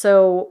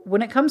 So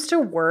when it comes to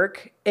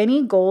work,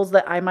 any goals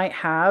that I might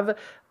have,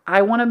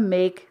 I want to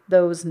make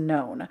those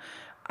known.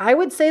 I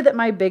would say that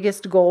my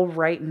biggest goal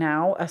right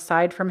now,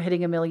 aside from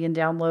hitting 1 million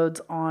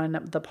downloads on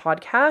the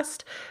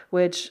podcast,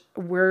 which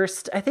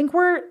I think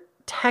we're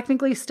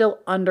technically still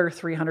under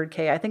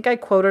 300K. I think I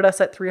quoted us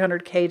at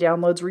 300K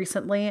downloads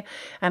recently,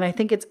 and I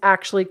think it's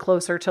actually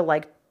closer to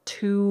like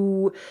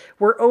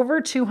we're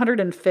over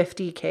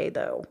 250K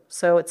though.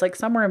 So it's like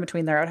somewhere in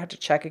between there. I'd have to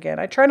check again.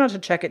 I try not to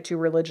check it too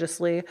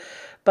religiously,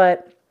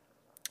 but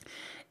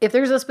if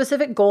there's a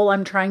specific goal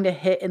I'm trying to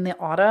hit in the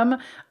autumn,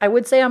 I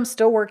would say I'm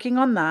still working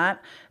on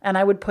that and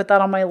I would put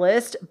that on my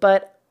list,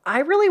 but I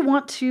really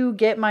want to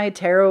get my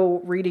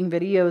tarot reading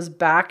videos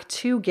back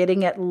to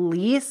getting at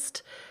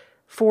least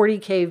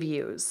 40K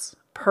views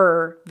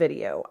per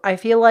video. I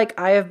feel like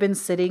I have been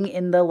sitting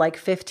in the like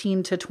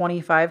 15 to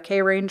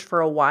 25K range for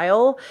a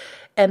while,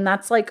 and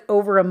that's like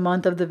over a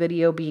month of the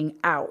video being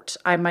out.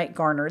 I might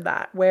garner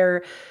that,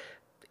 where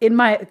in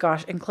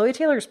Chloe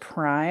Taylor's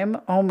prime,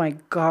 oh my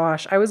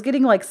gosh, I was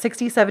getting like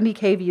 60,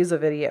 70K views a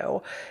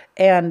video,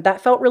 and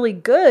that felt really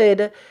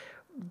good.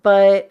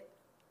 But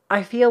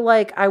I feel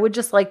like I would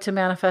just like to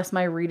manifest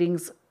my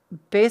readings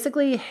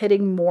basically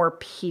hitting more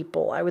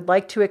people. I would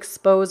like to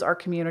expose our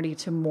community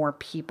to more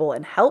people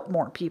and help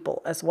more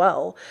people as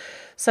well.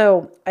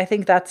 So I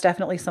think that's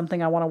definitely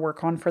something I want to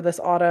work on for this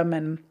autumn,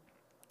 and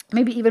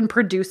maybe even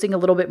producing a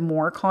little bit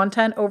more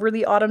content over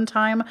the autumn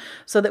time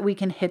so that we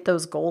can hit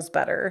those goals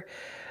better.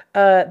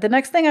 The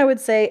next thing I would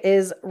say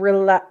is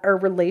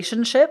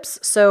relationships.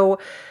 So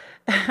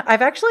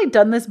I've actually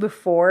done this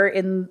before.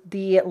 In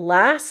the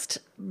last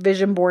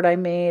vision board I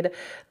made,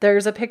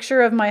 there's a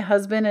picture of my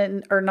husband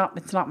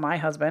it's not my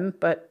husband,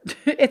 but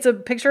it's a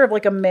picture of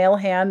like a male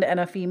hand and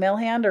a female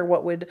hand, or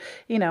what would,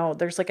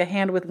 there's like a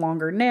hand with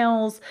longer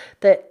nails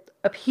that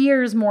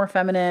appears more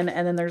feminine,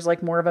 and then there's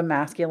like more of a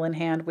masculine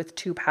hand with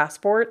two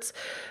passports.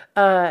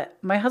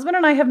 My husband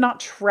and I have not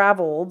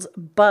traveled,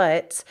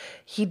 but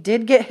he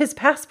did get his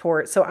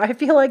passport, so I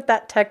feel like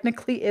that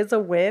technically is a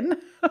win.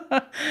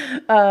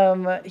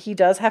 He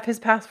does have his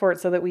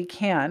passport so that we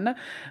can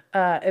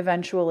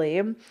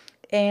eventually.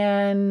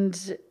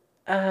 And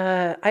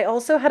I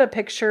also had a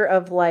picture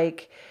of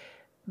like,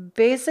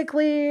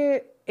 basically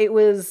it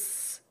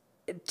was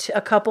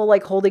a couple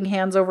like holding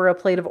hands over a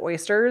plate of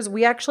oysters.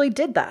 We actually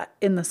did that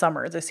in the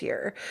summer this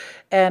year.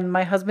 And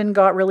my husband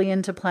got really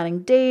into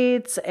planning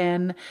dates.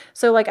 And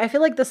so like, I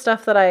feel like the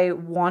stuff that I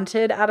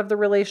wanted out of the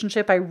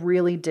relationship, I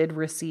really did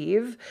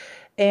receive.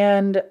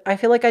 And I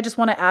feel like I just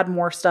want to add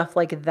more stuff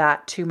like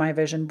that to my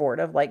vision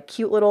board of like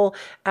cute little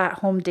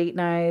at-home date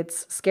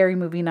nights, scary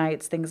movie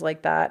nights, things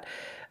like that.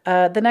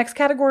 The next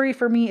category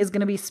for me is going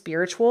to be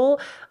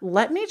spiritual.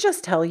 Let me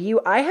just tell you,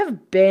 I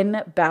have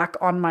been back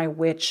on my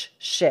witch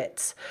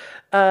shit.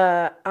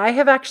 I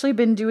have actually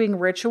been doing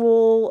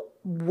ritual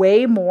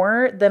way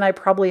more than I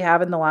probably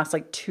have in the last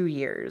like 2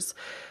 years.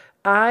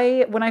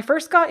 When I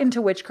first got into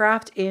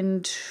witchcraft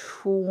in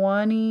it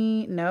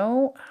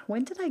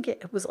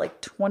was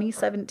like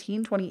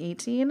 2017,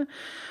 2018.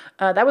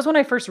 That was when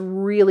I first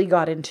really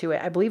got into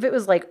it. I believe it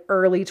was like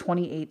early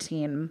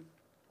 2018.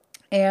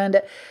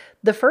 And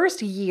the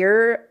first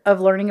year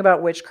of learning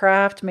about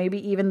witchcraft,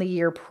 maybe even the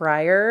year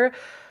prior,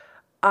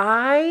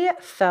 I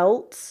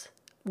felt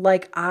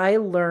like I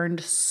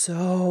learned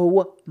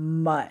so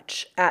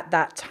much at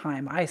that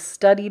time. I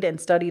studied and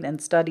studied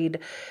and studied,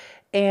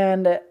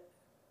 and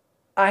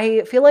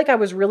I feel like I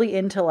was really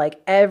into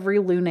like every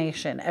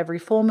lunation, every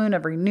full moon,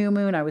 every new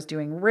moon. I was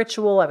doing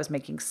ritual. I was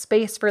making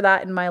space for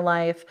that in my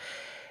life.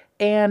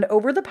 And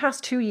over the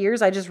past 2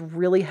 years, I just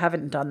really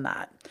haven't done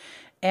that.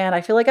 And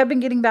I feel like I've been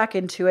getting back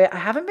into it. I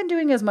haven't been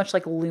doing as much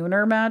like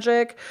lunar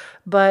magic,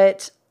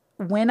 but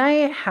when I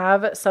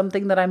have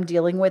something that I'm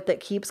dealing with that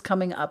keeps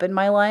coming up in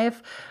my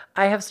life,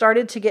 I have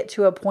started to get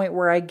to a point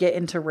where I get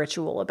into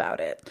ritual about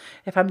it.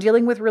 If I'm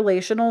dealing with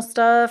relational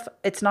stuff,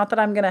 it's not that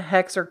I'm going to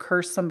hex or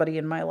curse somebody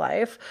in my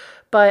life,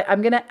 but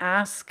I'm going to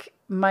ask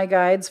my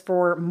guides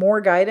for more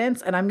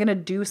guidance, and I'm going to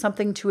do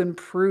something to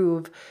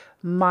improve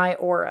my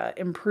aura,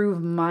 improve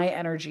my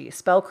energy,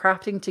 spell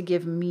crafting to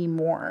give me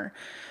more.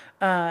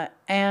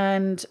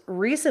 And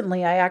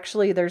recently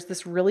there's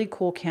this really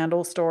cool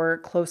candle store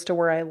close to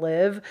where I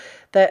live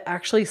that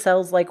actually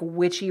sells like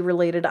witchy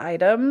related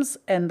items,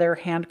 and they're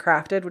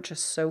handcrafted, which is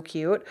so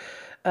cute.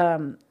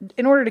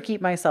 In order to keep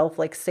myself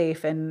like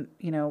safe and,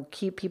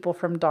 keep people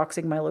from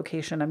doxing my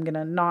location, I'm going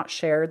to not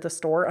share the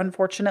store,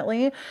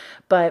 unfortunately,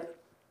 but,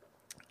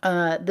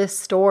 this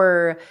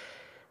store,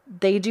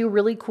 they do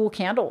really cool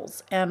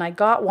candles, and I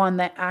got one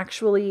that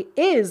actually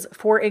is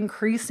for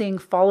increasing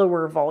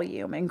follower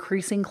volume,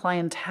 increasing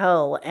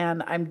clientele,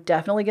 and I'm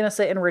definitely going to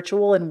sit in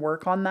ritual and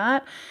work on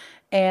that.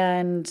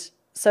 And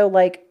so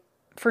like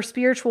for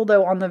spiritual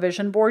though, on the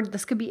vision board,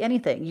 this could be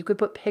anything. You could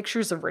put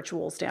pictures of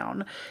rituals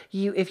down.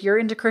 If you're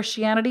into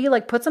Christianity,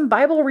 like put some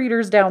Bible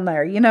readers down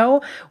there,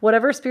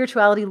 whatever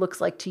spirituality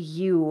looks like to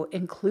you,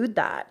 include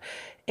that.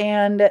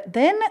 And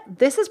then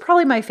this is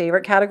probably my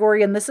favorite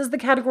category, and this is the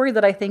category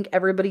that I think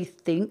everybody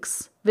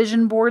thinks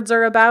vision boards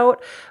are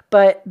about,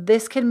 but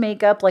this can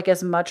make up like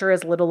as much or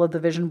as little of the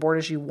vision board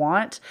as you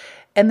want.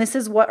 And this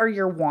is, what are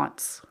your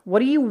wants? What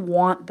do you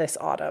want this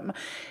autumn?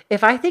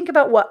 If I think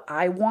about what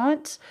I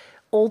want,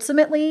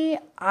 ultimately,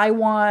 I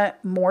want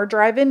more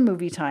drive-in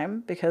movie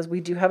time, because we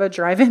do have a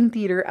drive-in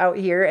theater out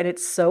here and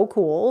it's so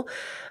cool.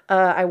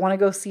 I want to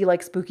go see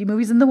like spooky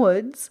movies in the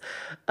woods.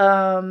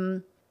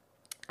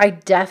 I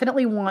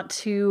definitely want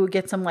to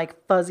get some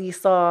like fuzzy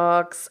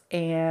socks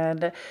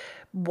and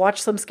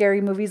watch some scary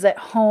movies at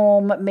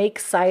home, make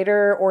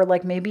cider, or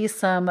like maybe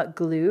some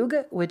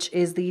gløgg, which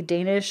is the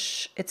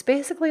Danish. It's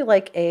basically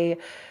like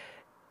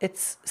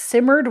it's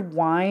simmered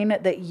wine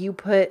that you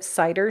put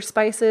cider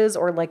spices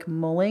or like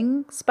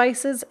mulling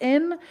spices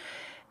in.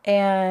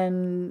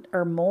 and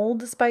or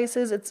mold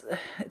spices. It's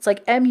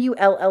like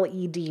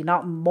MULLED,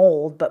 not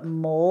mold, but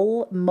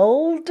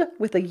mold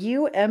with a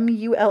U,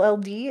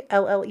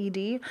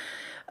 MULLD.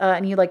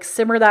 And you like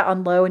simmer that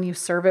on low and you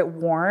serve it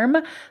warm.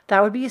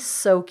 That would be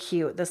so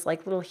cute. This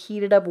like little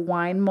heated up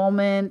wine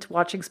moment,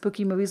 watching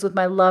spooky movies with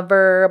my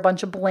lover, a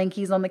bunch of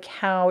blankies on the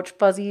couch,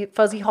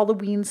 fuzzy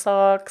Halloween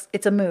socks.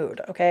 It's a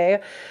mood,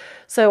 okay?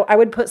 So I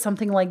would put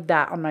something like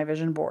that on my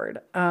vision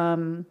board.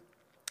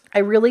 I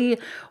really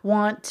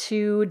want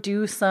to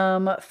do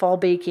some fall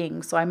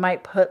baking, so I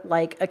might put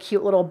like a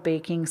cute little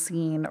baking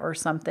scene or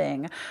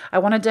something. I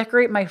want to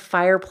decorate my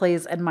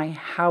fireplace and my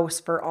house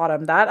for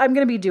autumn. That I'm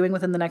going to be doing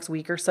within the next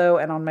week or so,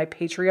 and on my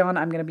Patreon,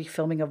 I'm going to be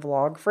filming a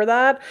vlog for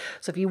that.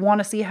 So if you want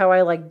to see how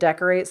I like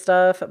decorate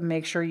stuff,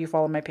 make sure you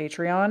follow my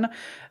Patreon.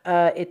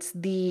 It's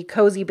the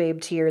Cozy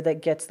Babe tier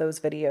that gets those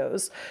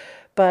videos.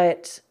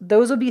 But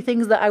those would be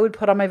things that I would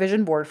put on my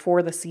vision board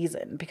for the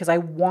season because I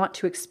want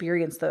to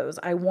experience those.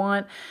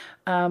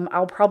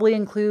 I'll probably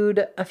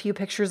include a few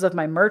pictures of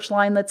my merch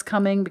line that's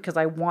coming because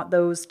I want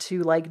those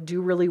to like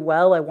do really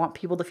well. I want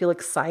people to feel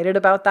excited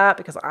about that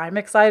because I'm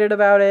excited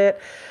about it.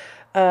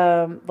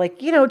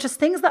 Just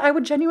things that I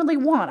would genuinely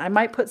want. I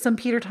might put some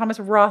Peter Thomas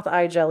Roth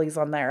eye jellies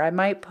on there. I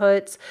might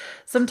put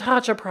some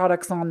Tatcha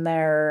products on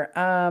there.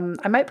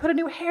 I might put a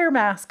new hair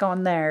mask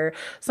on there.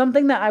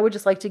 Something that I would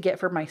just like to get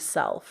for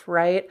myself,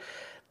 right?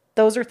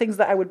 Those are things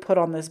that I would put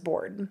on this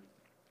board.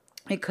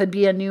 It could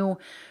be a new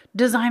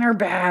designer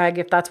bag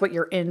if that's what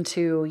you're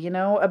into,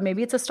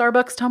 maybe it's a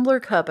Starbucks tumbler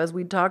cup as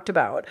we talked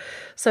about.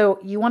 So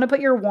you want to put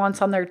your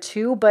wants on there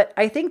too. But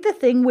I think the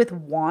thing with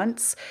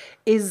wants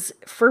is,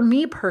 for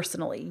me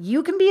personally,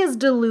 you can be as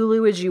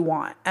Delulu as you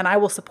want and I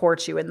will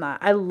support you in that.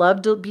 I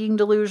love being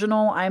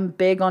delusional. I'm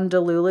big on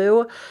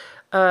Delulu.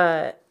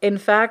 In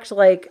fact,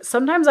 like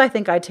sometimes I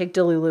think I take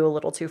Delulu a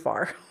little too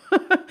far.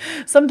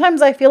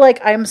 Sometimes I feel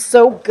like I'm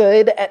so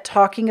good at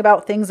talking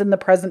about things in the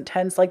present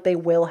tense, like they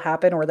will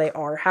happen or they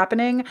are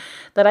happening,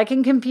 that I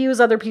can confuse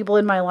other people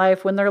in my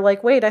life when they're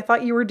like, wait, I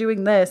thought you were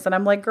doing this. And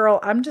I'm like, girl,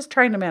 I'm just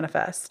trying to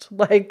manifest.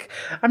 Like,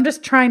 I'm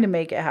just trying to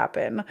make it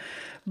happen.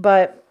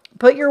 But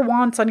put your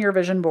wants on your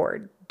vision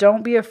board.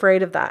 Don't be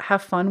afraid of that.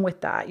 Have fun with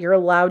that. You're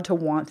allowed to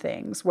want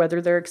things, whether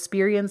they're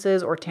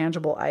experiences or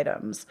tangible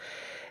items.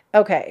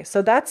 Okay,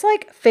 so that's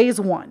like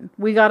phase 1.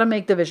 We got to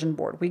make the vision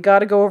board. We got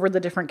to go over the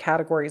different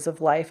categories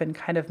of life and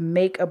kind of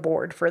make a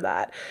board for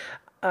that.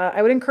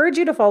 I would encourage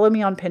you to follow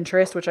me on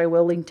Pinterest, which I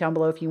will link down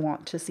below if you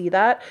want to see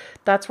that.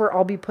 That's where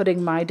I'll be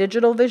putting my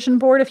digital vision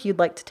board if you'd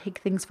like to take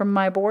things from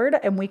my board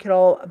and we could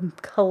all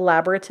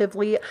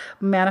collaboratively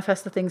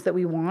manifest the things that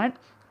we want.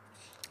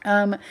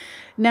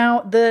 Now,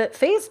 the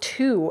phase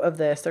 2 of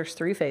this, there's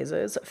 3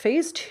 phases.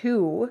 Phase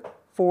 2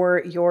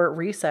 for your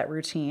reset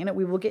routine,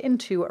 we will get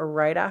into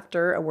right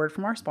after a word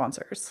from our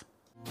sponsors.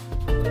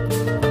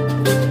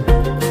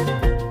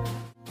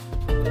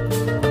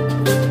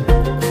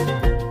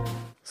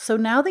 So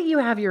now that you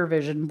have your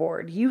vision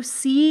board, you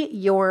see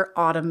your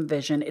autumn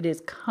vision. It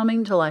is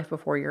coming to life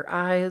before your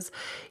eyes.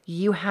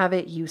 You have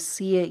it, you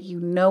see it, you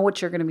know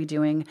what you're going to be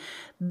doing.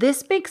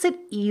 This makes it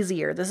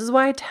easier. This is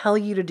why I tell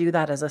you to do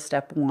that as a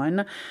step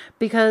 1,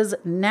 because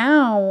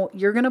now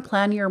you're going to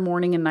plan your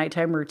morning and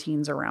nighttime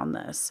routines around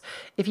this.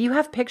 If you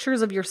have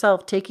pictures of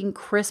yourself taking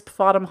crisp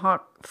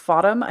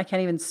I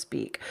can't even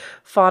speak.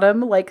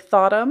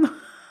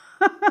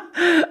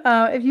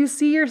 If you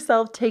see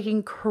yourself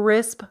taking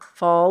crisp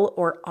fall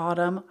or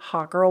autumn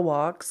hot girl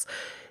walks,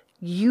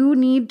 you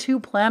need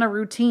to plan a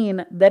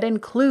routine that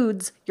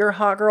includes your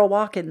hot girl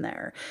walk in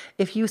there.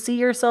 If you see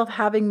yourself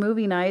having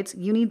movie nights,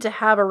 you need to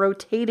have a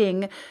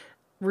rotating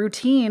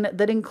routine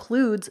that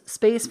includes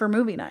space for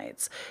movie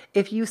nights.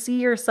 If you see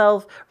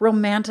yourself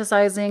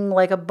romanticizing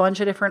like a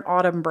bunch of different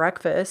autumn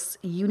breakfasts,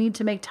 you need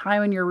to make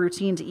time in your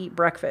routine to eat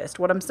breakfast.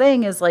 What I'm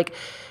saying is, like,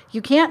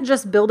 you can't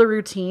just build a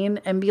routine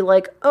and be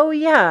like, oh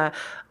yeah,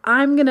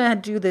 I'm going to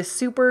do this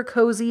super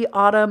cozy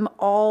autumn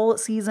all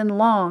season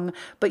long,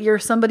 but you're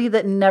somebody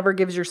that never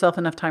gives yourself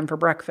enough time for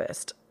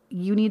breakfast.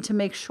 You need to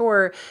make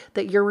sure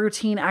that your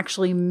routine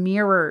actually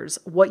mirrors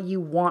what you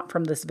want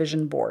from this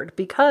vision board.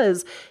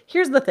 Because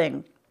here's the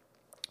thing.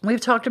 We've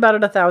talked about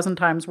it 1,000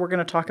 times. We're going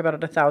to talk about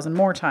it 1,000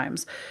 more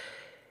times.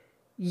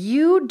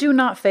 You do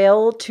not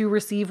fail to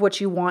receive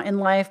what you want in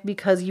life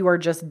because you are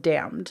just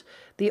damned.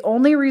 The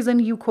only reason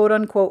you quote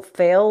unquote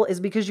fail is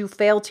because you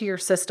fail to your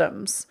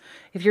systems.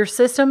 If your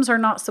systems are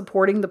not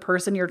supporting the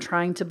person you're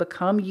trying to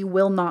become, you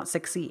will not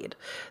succeed.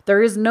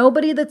 There is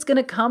nobody that's going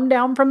to come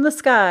down from the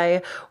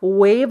sky,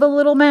 wave a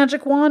little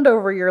magic wand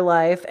over your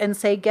life and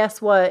say,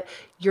 guess what?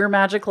 Your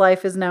magic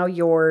life is now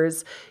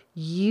yours.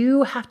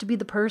 You have to be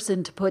the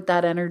person to put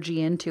that energy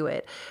into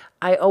it.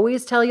 I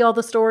always tell you all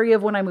the story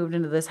of when I moved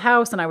into this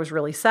house and I was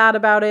really sad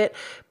about it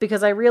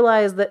because I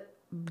realized that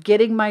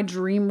getting my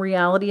dream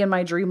reality and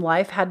my dream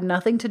life had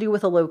nothing to do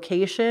with a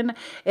location.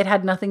 It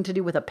had nothing to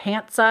do with a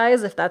pant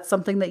size. If that's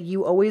something that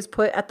you always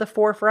put at the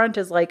forefront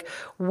is like,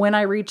 when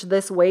I reach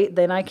this weight,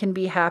 then I can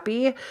be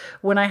happy.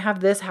 When I have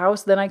this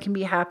house, then I can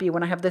be happy.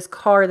 When I have this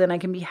car, then I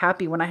can be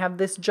happy. When I have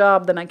this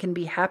job, then I can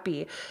be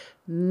happy.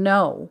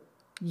 No,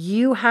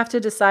 you have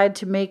to decide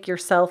to make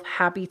yourself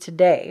happy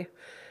today.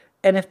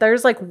 And if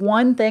there's like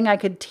one thing I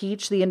could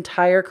teach the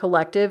entire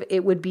collective,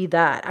 it would be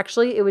that.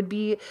 Actually, it would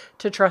be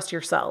to trust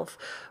yourself.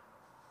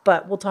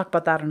 But we'll talk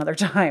about that another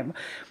time.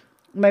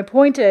 My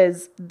point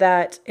is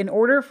that in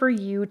order for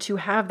you to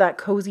have that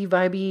cozy,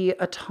 vibey,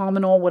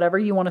 autumnal, whatever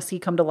you want to see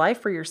come to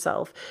life for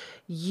yourself,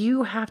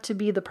 you have to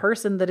be the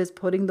person that is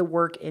putting the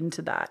work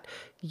into that.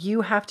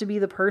 You have to be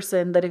the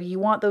person that if you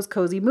want those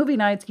cozy movie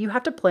nights, you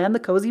have to plan the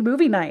cozy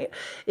movie night.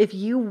 If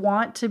you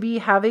want to be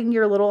having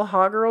your little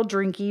hot girl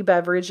drinky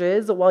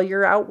beverages while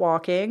you're out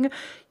walking,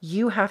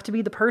 you have to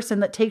be the person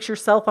that takes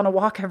yourself on a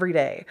walk every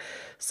day.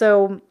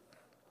 So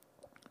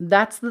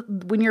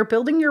when you're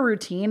building your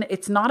routine,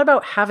 it's not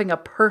about having a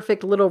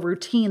perfect little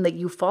routine that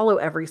you follow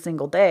every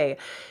single day.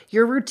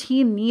 Your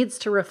routine needs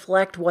to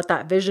reflect what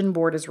that vision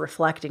board is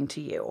reflecting to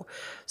you.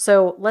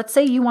 So let's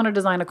say you want to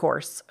design a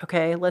course,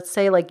 okay? Let's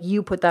say like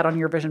you put that on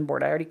your vision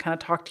board. I already kind of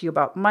talked to you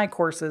about my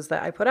courses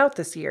that I put out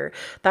this year.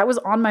 That was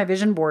on my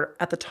vision board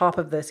at the top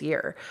of this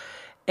year.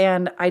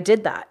 And I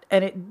did that.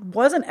 And it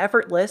wasn't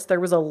effortless. There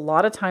was a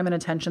lot of time and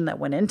attention that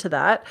went into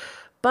that.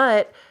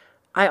 But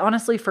I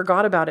honestly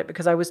forgot about it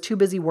because I was too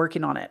busy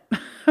working on it.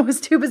 I was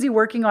too busy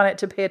working on it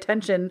to pay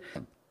attention,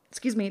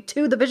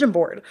 to the vision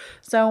board.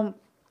 So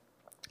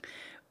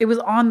it was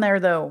on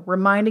there though,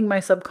 reminding my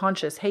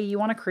subconscious, hey, you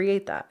want to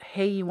create that.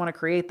 Hey, you want to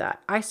create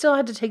that. I still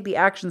had to take the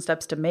action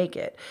steps to make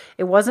it.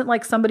 It wasn't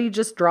like somebody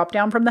just dropped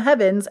down from the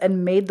heavens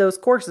and made those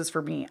courses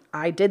for me.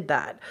 I did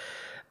that.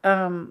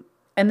 And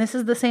this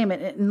is the same.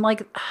 And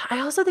like, I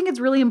also think it's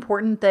really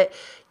important that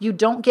you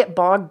don't get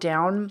bogged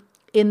down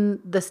in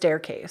the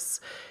staircase.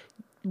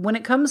 When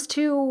it comes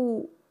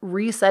to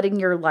resetting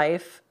your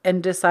life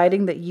and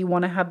deciding that you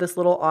want to have this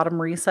little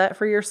autumn reset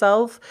for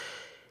yourself,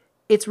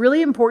 it's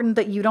really important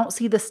that you don't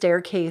see the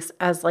staircase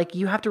as like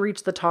you have to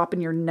reach the top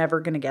and you're never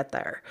going to get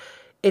there.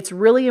 It's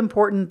really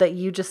important that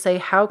you just say,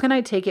 how can I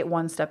take it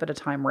one step at a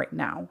time right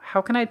now? How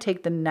can I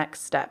take the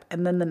next step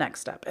and then the next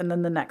step and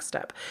then the next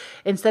step?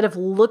 Instead of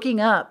looking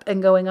up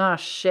and going, oh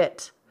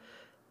shit,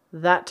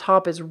 that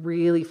top is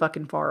really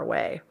fucking far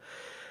away.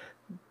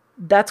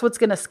 That's what's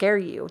going to scare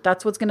you.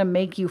 That's what's going to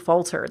make you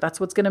falter. That's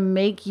what's going to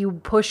make you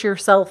push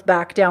yourself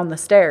back down the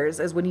stairs,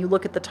 is when you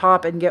look at the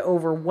top and get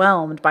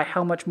overwhelmed by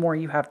how much more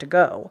you have to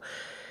go.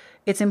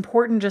 It's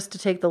important just to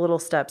take the little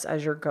steps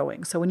as you're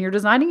going. So when you're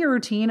designing your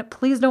routine,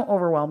 please don't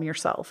overwhelm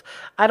yourself.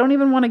 I don't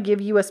even want to give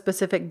you a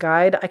specific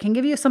guide. I can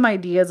give you some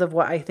ideas of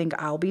what I think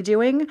I'll be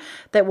doing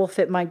that will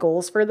fit my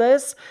goals for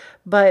this,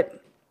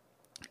 but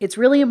it's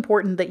really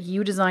important that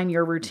you design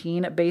your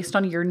routine based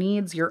on your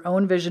needs, your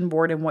own vision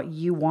board, and what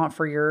you want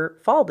for your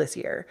fall this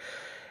year.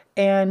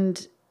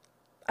 And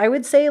I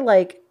would say,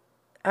 like,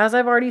 as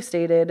I've already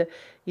stated,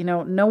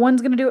 no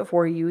one's going to do it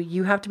for you.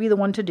 You have to be the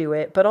one to do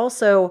it. But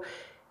also,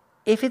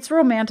 if it's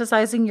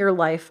romanticizing your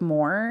life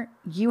more,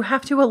 you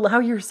have to allow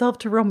yourself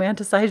to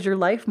romanticize your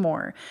life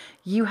more.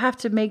 You have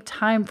to make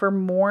time for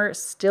more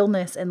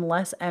stillness and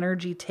less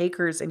energy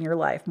takers in your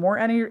life. More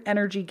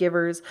energy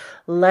givers,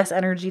 less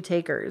energy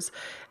takers.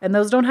 And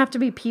those don't have to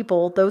be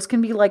people. Those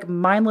can be like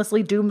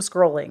mindlessly doom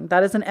scrolling.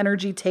 That is an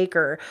energy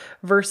taker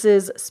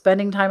versus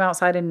spending time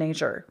outside in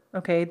nature.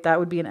 Okay, that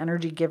would be an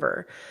energy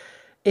giver.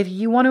 If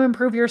you want to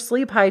improve your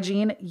sleep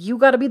hygiene, you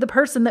got to be the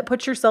person that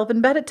puts yourself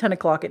in bed at 10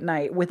 o'clock at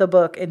night with a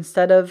book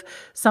instead of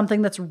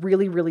something that's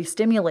really, really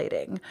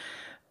stimulating.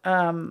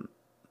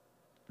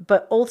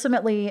 But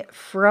ultimately,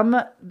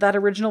 from that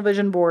original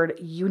vision board,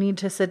 you need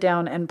to sit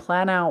down and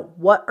plan out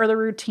what are the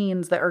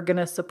routines that are going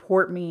to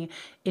support me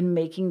in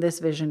making this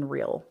vision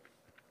real.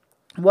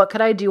 What could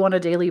I do on a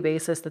daily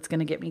basis that's going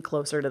to get me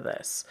closer to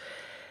this?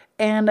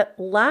 And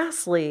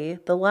lastly,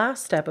 the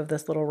last step of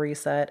this little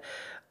reset,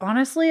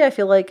 honestly, I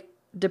feel like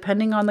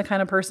depending on the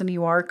kind of person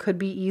you are, could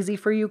be easy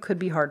for you, could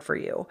be hard for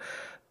you.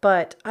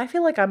 But I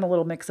feel like I'm a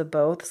little mix of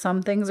both.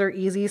 Some things are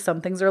easy, some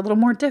things are a little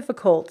more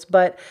difficult.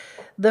 But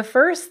the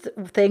first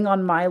thing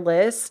on my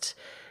list,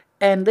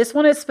 and this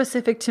one is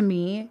specific to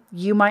me,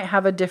 you might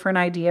have a different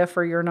idea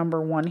for your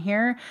number one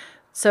here.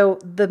 So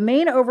the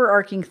main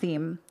overarching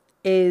theme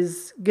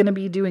is going to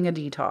be doing a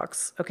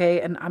detox,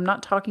 okay? And I'm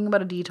not talking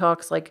about a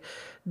detox like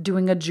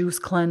doing a juice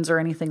cleanse or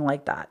anything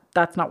like that.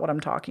 That's not what I'm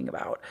talking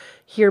about.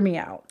 Hear me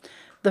out.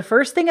 The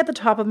first thing at the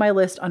top of my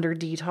list under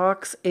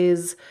detox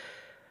is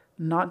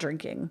not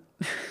drinking.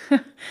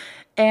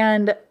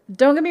 And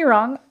don't get me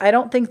wrong, I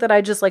don't think that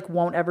I just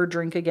won't ever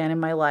drink again in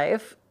my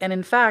life. And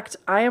in fact,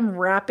 I am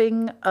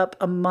wrapping up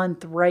a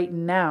month right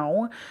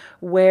now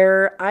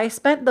where I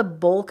spent the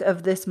bulk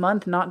of this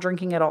month not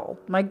drinking at all.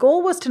 My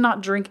goal was to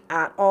not drink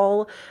at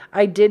all.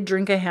 I did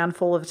drink a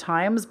handful of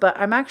times, but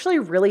I'm actually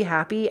really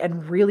happy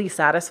and really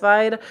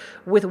satisfied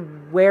with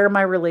where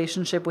my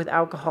relationship with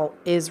alcohol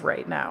is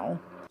right now.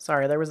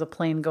 Sorry, there was a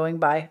plane going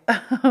by.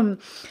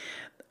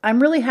 I'm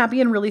really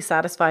happy and really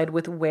satisfied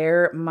with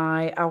where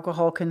my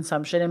alcohol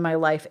consumption in my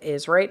life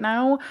is right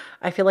now.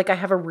 I feel like I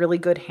have a really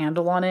good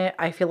handle on it.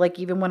 I feel like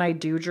even when I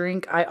do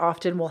drink, I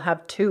often will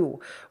have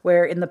two,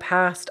 where in the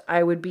past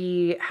I would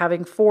be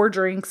having four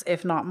drinks,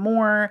 if not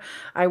more.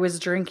 I was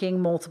drinking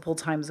multiple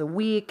times a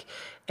week.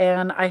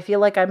 And I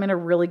feel like I'm in a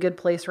really good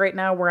place right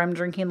now where I'm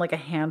drinking like a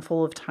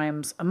handful of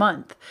times a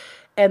month.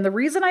 And the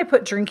reason I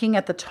put drinking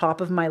at the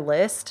top of my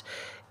list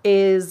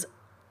is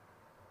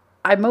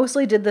I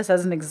mostly did this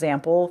as an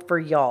example for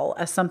y'all,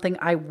 as something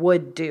I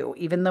would do,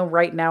 even though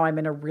right now I'm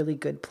in a really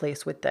good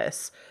place with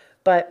this.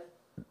 But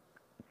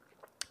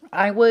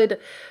I would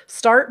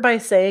start by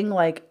saying,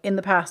 like, in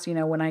the past,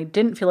 when I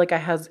didn't feel like I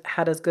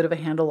had as good of a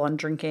handle on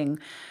drinking,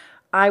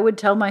 I would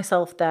tell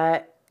myself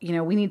that,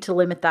 we need to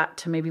limit that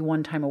to maybe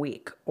one time a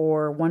week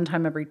or one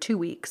time every 2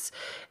 weeks.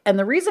 And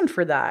the reason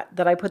for that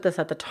I put this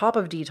at the top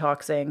of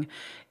detoxing,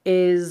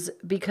 is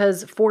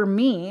because for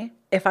me,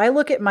 if I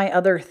look at my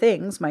other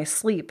things, my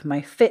sleep,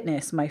 my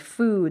fitness, my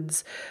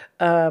foods,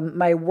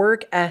 my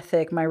work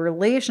ethic, my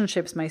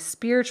relationships, my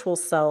spiritual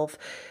self,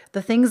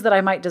 the things that I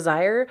might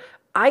desire,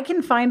 I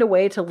can find a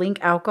way to link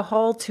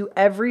alcohol to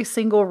every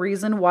single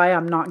reason why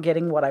I'm not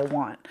getting what I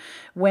want.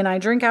 When I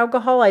drink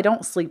alcohol, I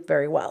don't sleep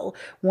very well.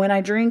 When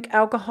I drink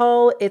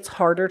alcohol, it's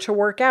harder to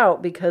work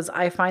out because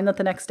I find that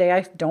the next day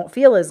I don't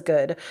feel as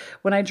good.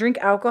 When I drink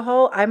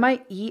alcohol, I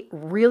might eat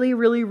really,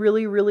 really,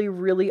 really, really,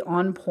 really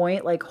on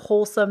point, like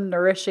wholesome,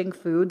 nourishing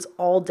foods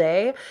all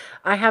day.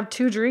 I have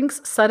 2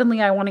 drinks,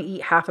 suddenly I want to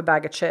eat half a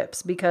bag of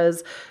chips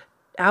because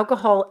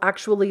alcohol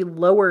actually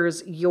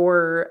lowers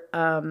your,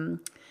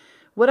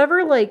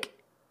 whatever, like,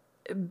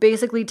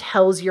 basically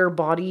tells your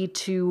body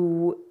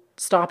to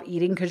stop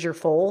eating because you're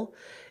full.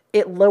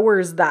 It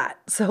lowers that.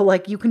 So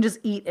like you can just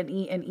eat and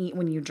eat and eat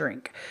when you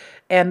drink.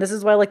 And this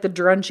is why like the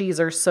drunchies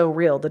are so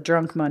real, the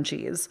drunk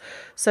munchies.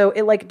 So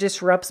it like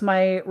disrupts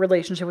my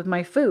relationship with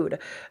my food.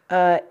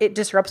 It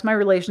disrupts my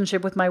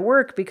relationship with my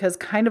work because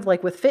kind of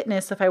like with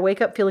fitness, if I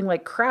wake up feeling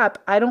like crap,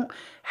 I don't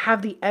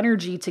have the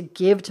energy to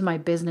give to my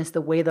business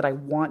the way that I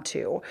want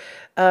to.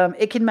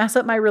 It can mess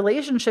up my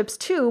relationships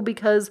too,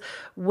 because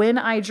when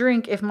I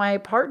drink, if my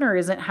partner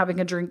isn't having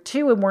a drink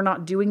too, and we're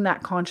not doing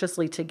that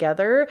consciously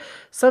together,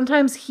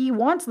 sometimes he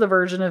wants the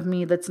version of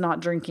me that's not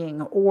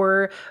drinking,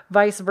 or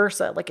vice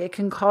versa. Like it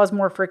can cause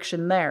more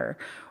friction there.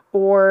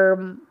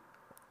 Or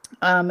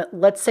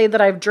let's say that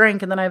I've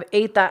drank and then I've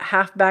ate that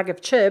half bag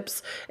of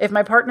chips. If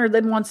my partner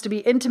then wants to be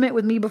intimate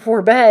with me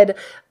before bed,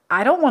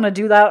 I don't want to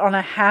do that on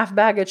a half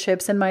bag of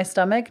chips in my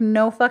stomach.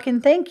 No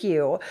fucking thank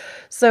you.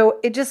 So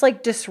it just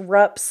like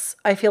disrupts,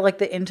 I feel like,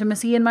 the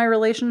intimacy in my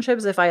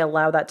relationships if I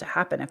allow that to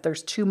happen, if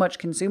there's too much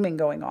consuming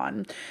going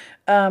on.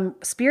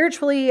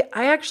 Spiritually,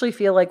 I actually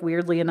feel like,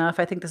 weirdly enough,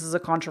 I think this is a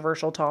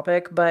controversial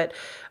topic, but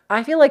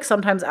I feel like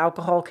sometimes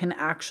alcohol can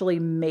actually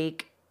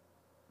make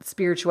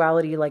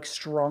spirituality like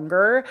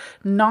stronger,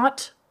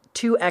 not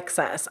to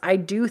excess. I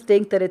do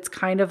think that it's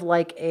kind of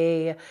like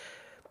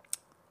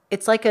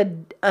it's like a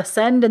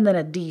ascend and then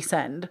a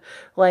descend.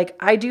 Like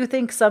I do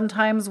think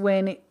sometimes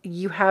when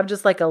you have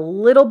just like a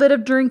little bit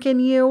of drink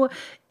in you,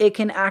 it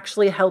can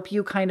actually help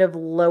you kind of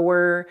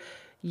lower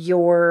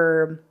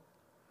your,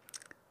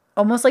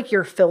 almost like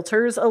your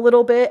filters a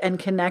little bit and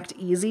connect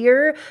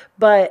easier.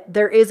 But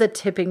there is a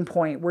tipping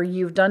point where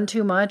you've done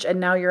too much and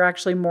now you're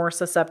actually more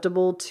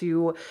susceptible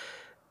to,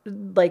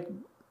 like,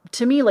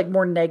 to me, like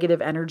more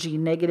negative energy,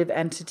 negative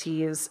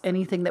entities,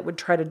 anything that would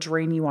try to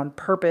drain you on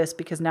purpose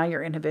because now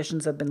your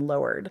inhibitions have been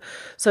lowered.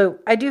 So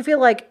I do feel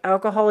like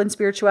alcohol and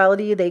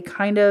spirituality,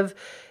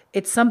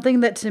 it's something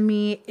that to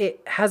me,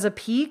 it has a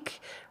peak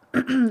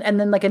and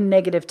then like a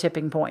negative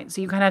tipping point. So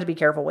you kind of have to be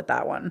careful with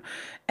that one.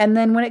 And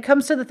then when it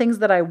comes to the things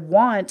that I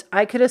want,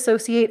 I could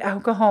associate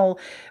alcohol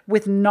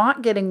with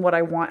not getting what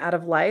I want out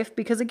of life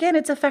because again,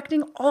 it's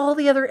affecting all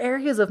the other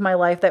areas of my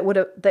life that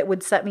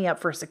would set me up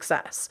for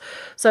success.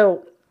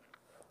 So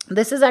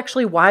this is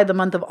actually why the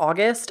month of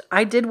August,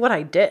 I did what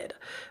I did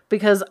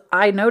because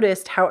I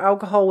noticed how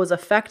alcohol was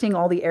affecting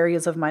all the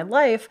areas of my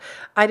life.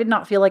 I did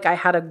not feel like I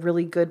had a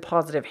really good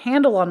positive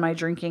handle on my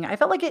drinking. I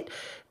felt like it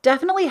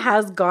definitely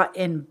has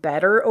gotten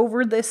better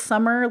over this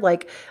summer.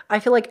 Like I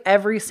feel like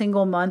every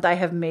single month I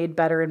have made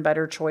better and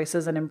better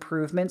choices and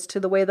improvements to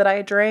the way that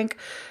I drank.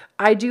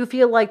 I do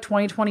feel like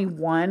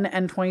 2021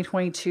 and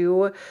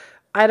 2022,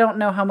 I don't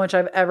know how much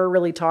I've ever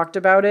really talked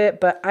about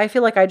it, but I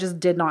feel like I just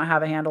did not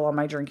have a handle on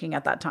my drinking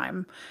at that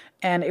time.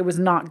 And it was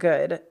not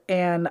good.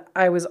 And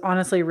I was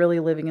honestly really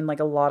living in like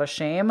a lot of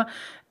shame.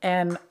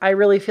 And I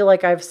really feel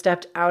like I've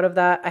stepped out of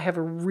that. I have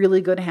a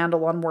really good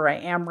handle on where I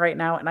am right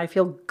now. And I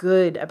feel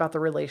good about the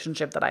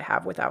relationship that I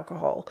have with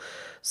alcohol.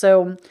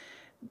 So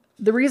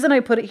the reason I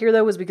put it here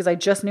though was because I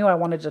just knew I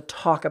wanted to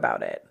talk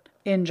about it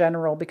in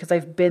general because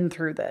I've been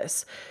through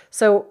this.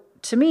 So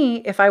to me,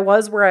 if I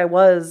was where I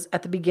was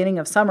at the beginning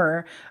of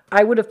summer,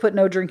 I would have put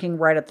no drinking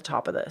right at the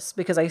top of this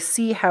because I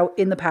see how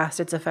in the past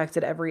it's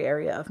affected every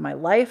area of my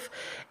life.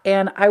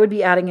 And I would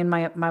be adding in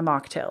my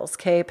mocktails.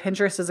 Okay.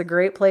 Pinterest is a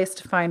great place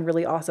to find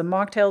really awesome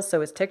mocktails. So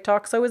is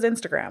TikTok. So is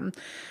Instagram.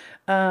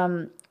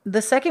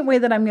 The second way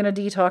that I'm going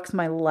to detox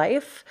my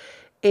life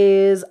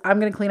is I'm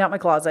going to clean out my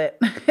closet.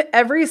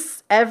 Every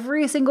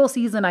single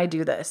season I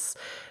do this.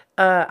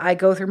 I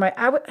go through my,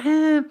 I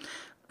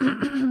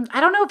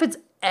don't know if it's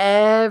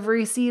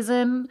every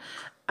season.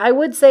 I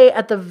would say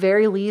at the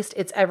very least,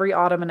 it's every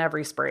autumn and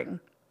every spring.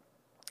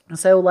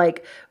 So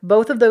like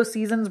both of those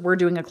seasons, we're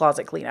doing a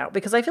closet clean out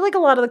because I feel like a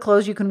lot of the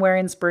clothes you can wear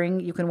in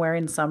spring, you can wear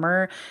in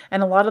summer,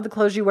 and a lot of the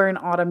clothes you wear in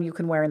autumn, you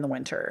can wear in the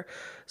winter.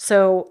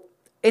 So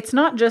it's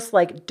not just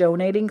like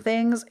donating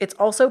things, it's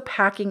also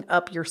packing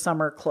up your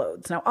summer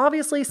clothes. Now,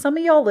 obviously, some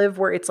of y'all live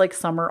where it's like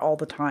summer all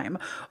the time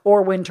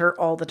or winter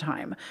all the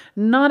time.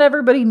 Not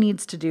everybody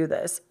needs to do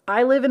this.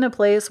 I live in a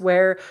place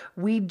where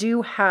we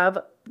do have,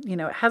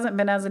 it hasn't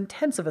been as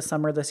intense of a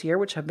summer this year,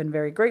 which I've been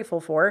very grateful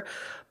for.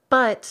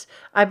 But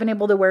I've been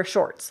able to wear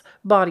shorts,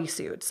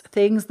 bodysuits,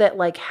 things that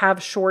like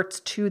have shorts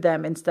to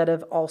them instead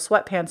of all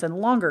sweatpants and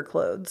longer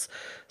clothes.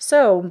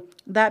 So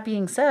that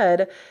being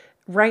said,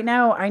 right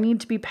now I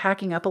need to be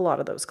packing up a lot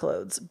of those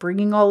clothes,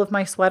 bringing all of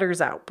my sweaters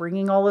out,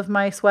 bringing all of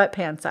my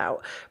sweatpants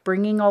out,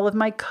 bringing all of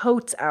my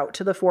coats out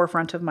to the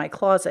forefront of my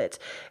closet.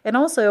 And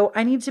also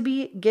I need to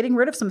be getting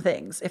rid of some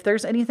things. If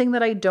there's anything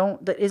that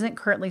that isn't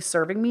currently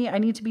serving me, I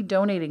need to be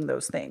donating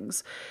those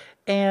things.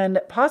 And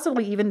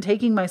possibly even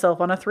taking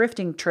myself on a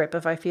thrifting trip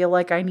if I feel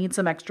like I need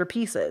some extra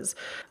pieces.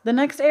 The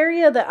next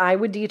area that I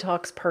would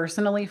detox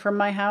personally from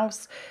my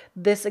house,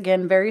 this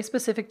again, very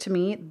specific to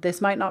me,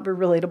 this might not be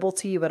relatable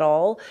to you at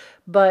all,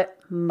 but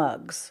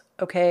mugs,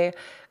 okay?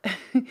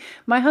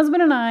 My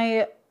husband and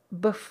I,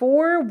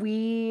 before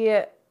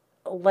we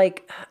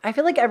I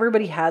feel like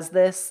everybody has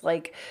this,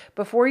 like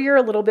before you're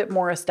a little bit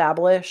more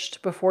established,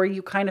 before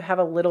you kind of have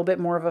a little bit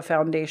more of a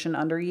foundation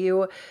under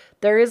you,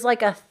 there is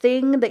like a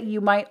thing that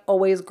you might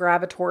always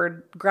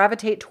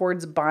gravitate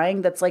towards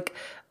buying that's like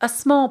a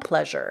small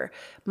pleasure.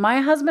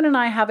 My husband and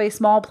I have a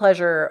small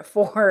pleasure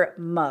for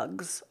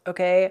mugs,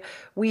 okay?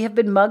 We have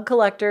been mug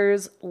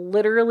collectors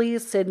literally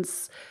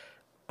since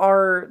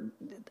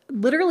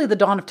literally the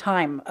dawn of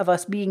time of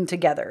us being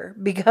together,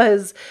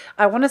 because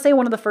I want to say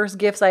one of the first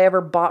gifts I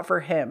ever bought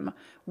for him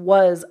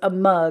was a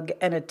mug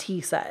and a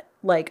tea set,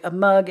 like a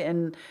mug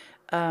and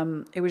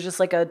it was just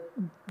like a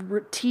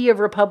Tea of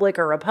Republic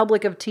or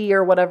Republic of Tea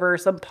or whatever,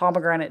 some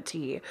pomegranate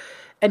tea.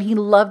 And he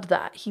loved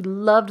that. He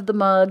loved the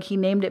mug. He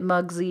named it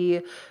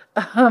Mugsy.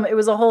 It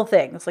was a whole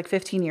thing. It's like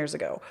 15 years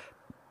ago.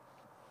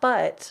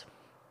 But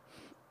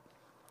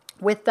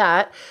with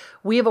that,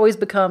 we've always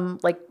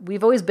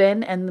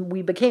been, and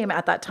we became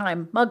at that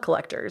time mug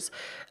collectors.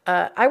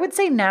 I would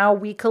say now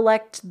we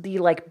collect the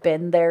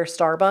been there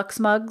Starbucks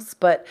mugs.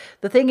 But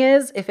the thing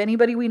is, if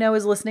anybody we know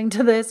is listening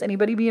to this,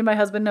 anybody me and my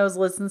husband knows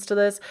listens to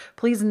this,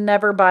 please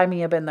never buy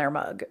me a been there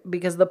mug,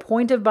 because the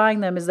point of buying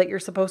them is that you're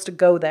supposed to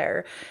go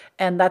there.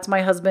 And that's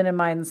my husband and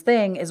mine's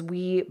thing, is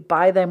we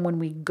buy them when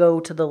we go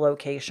to the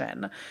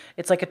location.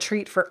 It's like a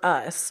treat for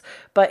us.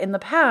 But in the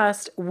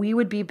past, we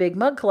would be big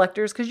mug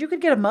collectors because you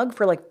could get a mug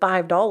for like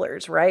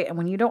 $5, right? And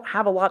when you don't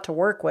have a lot to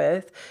work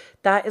with,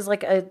 that is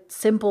like a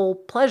simple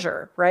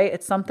pleasure, right?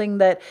 It's something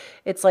that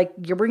it's like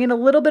you're bringing a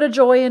little bit of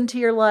joy into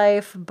your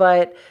life,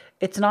 but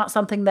it's not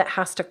something that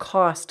has to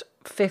cost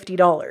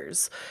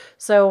 $50.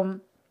 So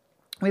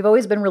we've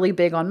always been really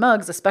big on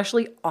mugs,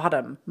 especially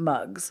autumn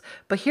mugs.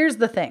 But here's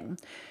the thing.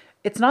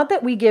 It's not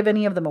that we give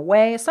any of them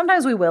away.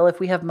 Sometimes we will. If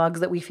we have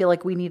mugs that we feel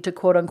like we need to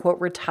quote unquote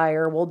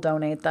retire, we'll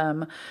donate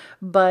them.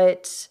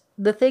 But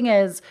the thing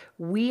is,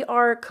 we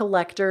are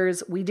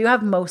collectors. We do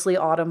have mostly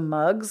autumn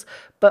mugs,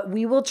 but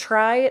we will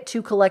try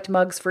to collect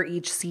mugs for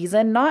each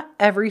season. Not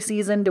every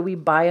season do we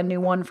buy a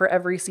new one for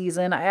every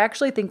season. I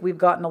actually think we've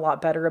gotten a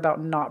lot better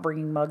about not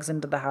bringing mugs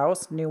into the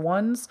house, new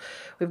ones.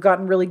 We've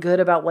gotten really good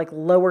about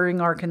lowering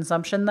our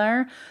consumption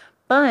there.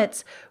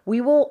 But we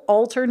will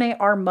alternate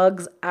our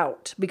mugs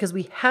out because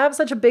we have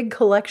such a big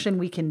collection.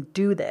 We can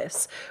do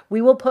this.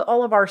 We will put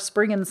all of our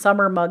spring and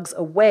summer mugs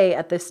away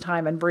at this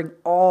time and bring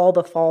all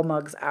the fall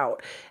mugs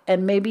out.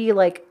 And maybe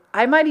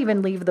I might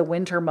even leave the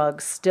winter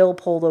mugs still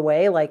pulled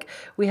away. Like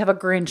we have a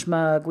Grinch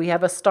mug, we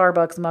have a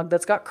Starbucks mug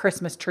that's got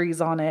Christmas trees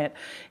on it.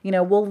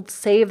 We'll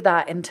save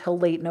that until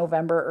late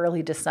November,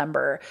 early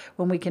December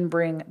when we can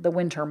bring the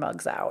winter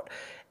mugs out.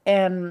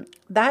 And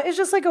that is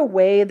just a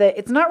way that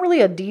it's not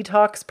really a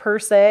detox per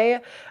se.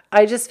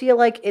 I just feel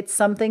like it's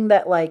something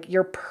that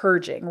you're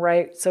purging,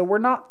 right? So we're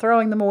not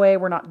throwing them away.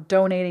 We're not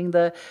donating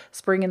the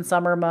spring and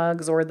summer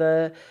mugs or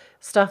the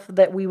stuff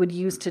that we would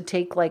use to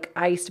take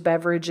iced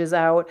beverages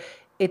out.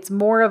 It's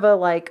more of a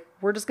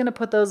we're just going to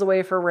put those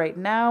away for right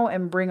now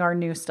and bring our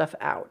new stuff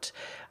out.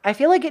 I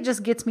feel like it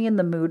just gets me in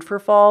the mood for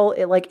fall.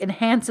 It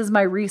enhances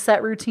my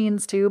reset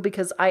routines too,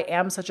 because I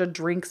am such a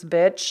drinks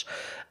bitch.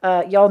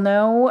 Y'all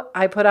know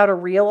I put out a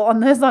reel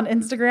on this on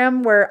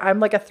Instagram where I'm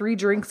like a 3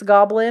 drinks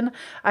goblin.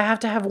 I have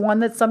to have one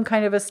that's some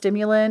kind of a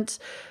stimulant.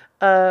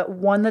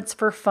 one that's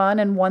for fun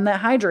and one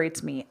that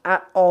hydrates me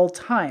at all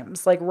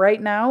times. Like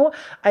right now,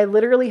 I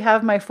literally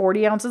have my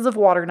 40 ounces of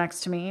water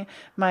next to me,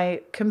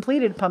 my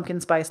completed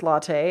pumpkin spice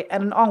latte,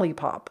 and an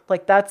Olipop.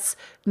 Like that's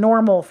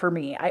normal for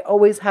me. I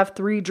always have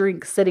 3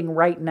 drinks sitting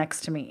right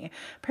next to me.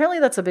 Apparently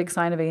that's a big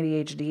sign of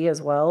ADHD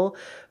as well,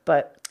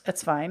 but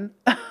it's fine.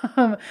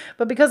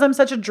 But because I'm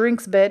such a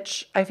drinks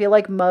bitch, I feel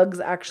like mugs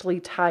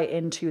actually tie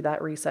into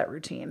that reset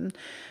routine.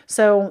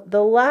 So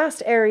the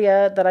last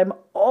area that I'm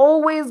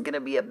always going to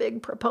be a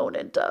big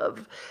proponent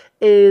of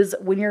is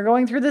when you're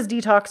going through this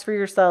detox for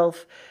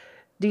yourself,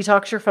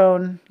 detox your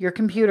phone, your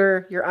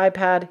computer, your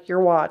iPad,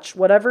 your watch,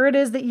 whatever it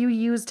is that you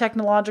use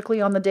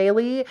technologically on the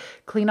daily,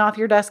 clean off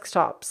your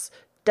desktops.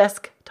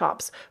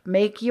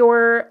 Make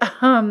your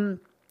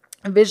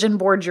vision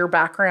board your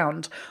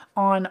background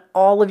on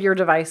all of your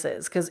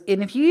devices.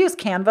 And if you use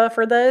Canva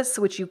for this,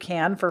 which you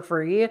can for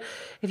free,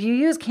 if you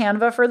use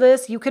Canva for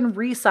this, you can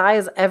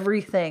resize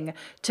everything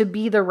to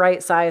be the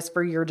right size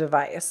for your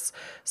device.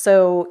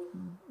 So,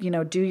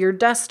 do your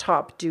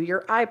desktop, do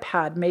your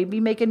iPad, maybe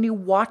make a new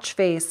watch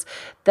face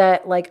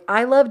that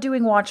I love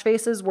doing watch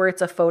faces where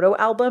it's a photo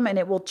album and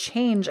it will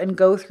change and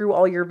go through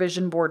all your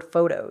vision board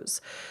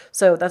photos.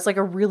 So that's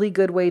a really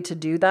good way to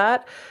do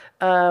that.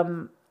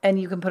 And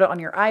you can put it on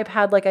your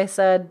iPad, like I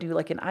said, do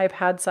an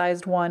iPad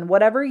sized one,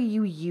 whatever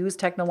you use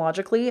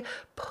technologically,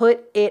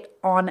 put it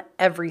on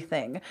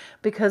everything,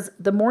 because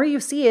the more you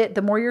see it,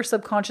 the more your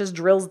subconscious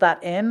drills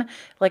that in.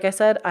 Like I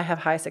said, I have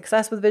high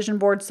success with vision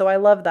boards, so I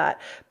love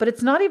that. But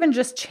it's not even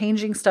just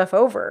changing stuff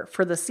over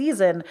for the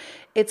season.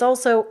 It's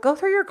also go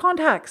through your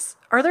contacts.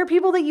 Are there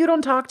people that you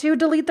don't talk to?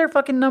 Delete their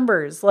fucking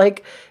numbers.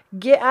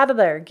 Get out of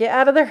there. Get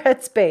out of their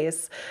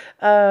headspace.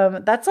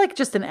 That's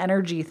just an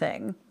energy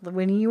thing.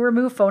 When you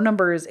remove phone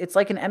numbers, it's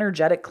like an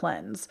energetic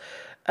cleanse.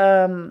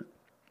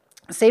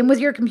 Same with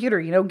your computer,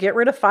 get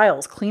rid of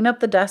files, clean up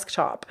the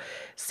desktop.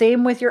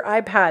 Same with your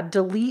iPad,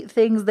 delete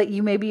things that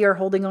you maybe are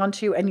holding on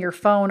to, and your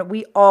phone.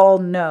 We all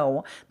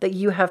know that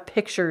you have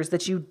pictures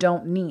that you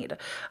don't need.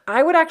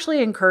 I would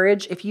actually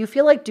encourage, if you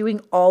feel like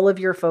doing all of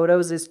your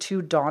photos is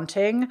too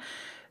daunting,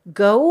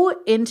 go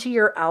into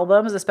your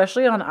albums,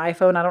 especially on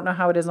iPhone. I don't know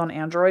how it is on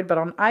Android, but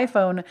on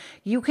iPhone,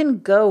 you can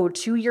go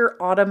to your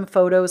autumn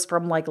photos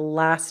from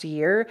last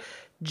year.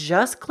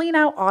 Just clean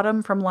out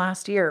autumn from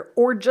last year,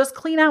 or just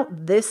clean out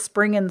this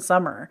spring and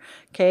summer.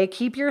 Okay.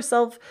 Keep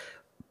yourself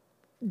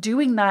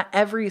doing that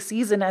every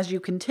season as you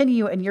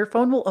continue, and your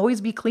phone will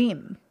always be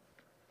clean.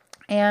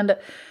 And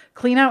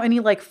clean out any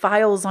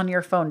files on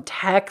your phone,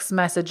 text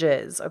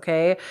messages,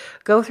 okay?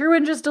 Go through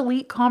and just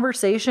delete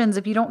conversations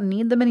if you don't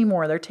need them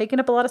anymore. They're taking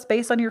up a lot of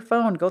space on your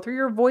phone. Go through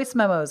your voice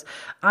memos.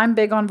 I'm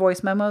big on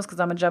voice memos because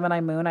I'm a Gemini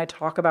moon. I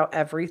talk about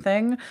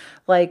everything.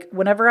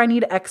 Whenever I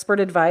need expert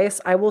advice,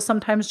 I will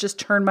sometimes just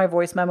turn my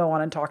voice memo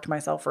on and talk to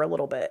myself for a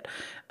little bit.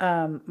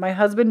 My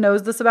husband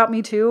knows this about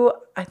me too.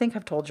 I think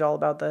I've told y'all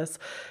about this,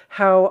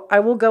 how I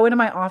will go into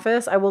my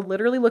office. I will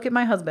literally look at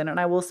my husband and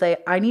I will say,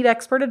 I need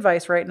expert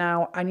advice right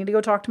now. I need to go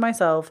talk to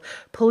myself.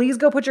 Please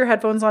go put your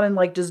headphones on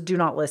and just do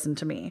not listen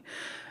to me.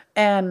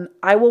 And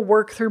I will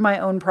work through my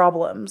own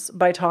problems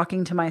by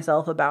talking to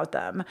myself about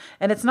them.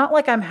 And it's not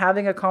like I'm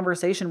having a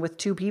conversation with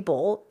 2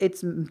 people.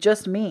 It's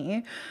just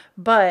me.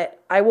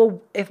 But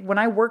when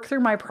I work through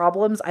my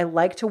problems, I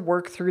like to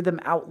work through them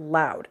out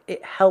loud.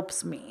 It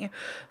helps me.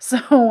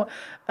 So,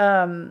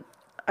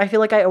 I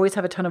feel like I always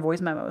have a ton of voice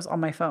memos on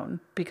my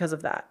phone because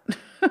of that.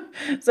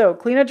 So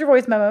clean out your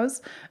voice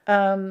memos.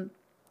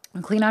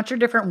 Clean out your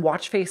different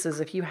watch faces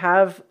if you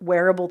have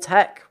wearable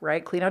tech,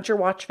 right? Clean out your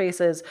watch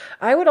faces.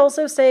 I would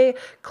also say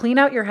clean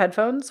out your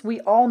headphones.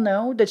 We all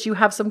know that you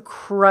have some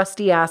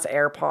crusty ass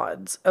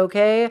AirPods,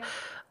 okay?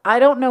 I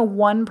don't know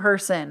one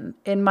person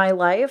in my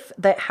life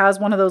that has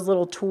one of those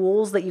little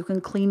tools that you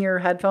can clean your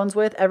headphones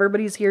with.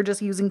 Everybody's here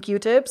just using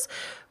Q-tips.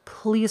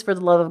 Please, for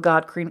the love of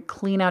God,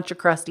 clean out your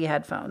crusty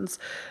headphones.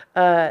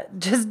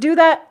 Just do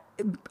that.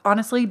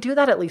 Honestly, do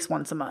that at least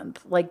once a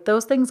month.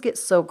 Those things get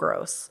so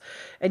gross.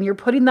 And you're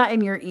putting that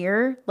in your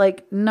ear.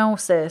 No,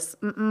 sis.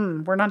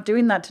 We're not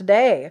doing that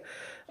today.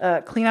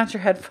 Clean out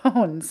your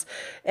headphones.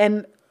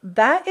 And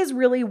that is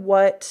really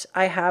what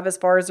I have as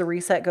far as a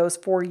reset goes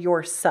for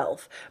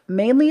yourself.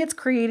 Mainly it's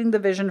creating the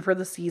vision for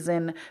the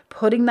season,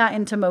 putting that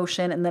into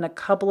motion, and then a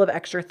couple of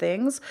extra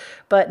things.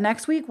 But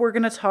next week, we're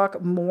going to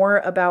talk more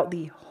about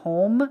the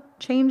home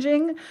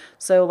changing.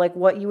 So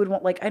what you would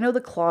want, I know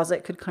the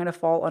closet could kind of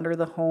fall under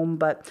the home,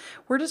 but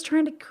we're just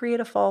trying to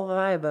create a fall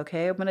vibe.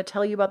 Okay. I'm going to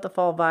tell you about the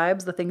fall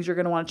vibes, the things you're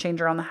going to want to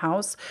change around the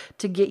house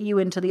to get you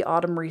into the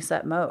autumn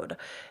reset mode.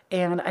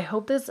 And I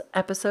hope this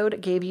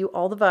episode gave you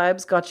all the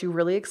vibes, got you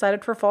really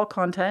excited for fall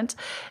content.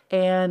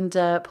 And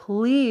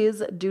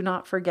please do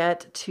not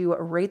forget to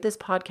rate this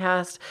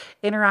podcast,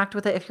 interact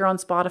with it. If you're on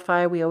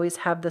Spotify, we always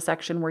have the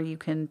section where you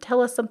can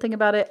tell us something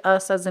about it,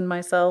 us as in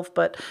myself,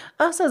 but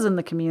us as in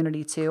the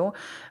community too.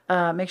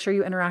 Make sure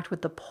you interact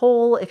with the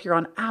poll. If you're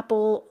on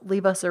Apple,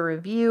 leave us a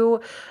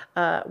review.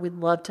 We'd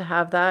love to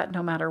have that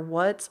no matter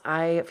what.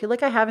 I feel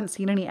like I haven't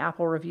seen any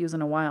Apple reviews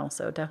in a while,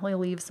 so definitely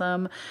leave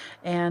some.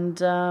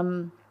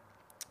 And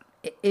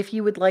If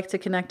you would like to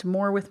connect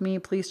more with me,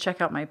 please check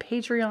out my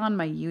Patreon,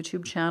 my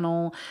YouTube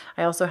channel.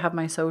 I also have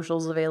my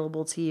socials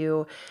available to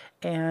you.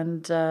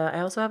 And I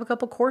also have a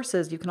couple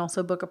courses. You can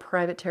also book a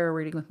private tarot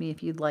reading with me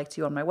if you'd like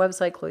to on my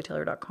website,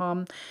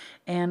 chloetaylor.com.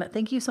 And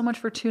thank you so much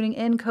for tuning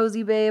in,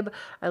 Cozy Babe.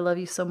 I love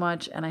you so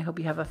much, and I hope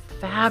you have a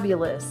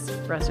fabulous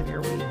rest of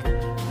your week.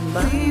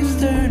 Bye.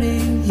 Leaves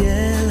turning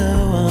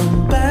yellow,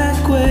 I'm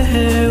back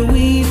where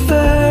we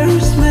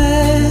first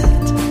met.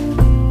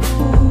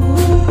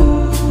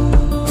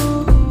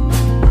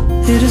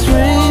 It is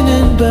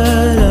raining,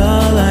 but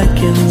all I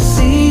can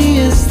see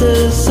is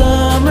the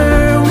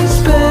summer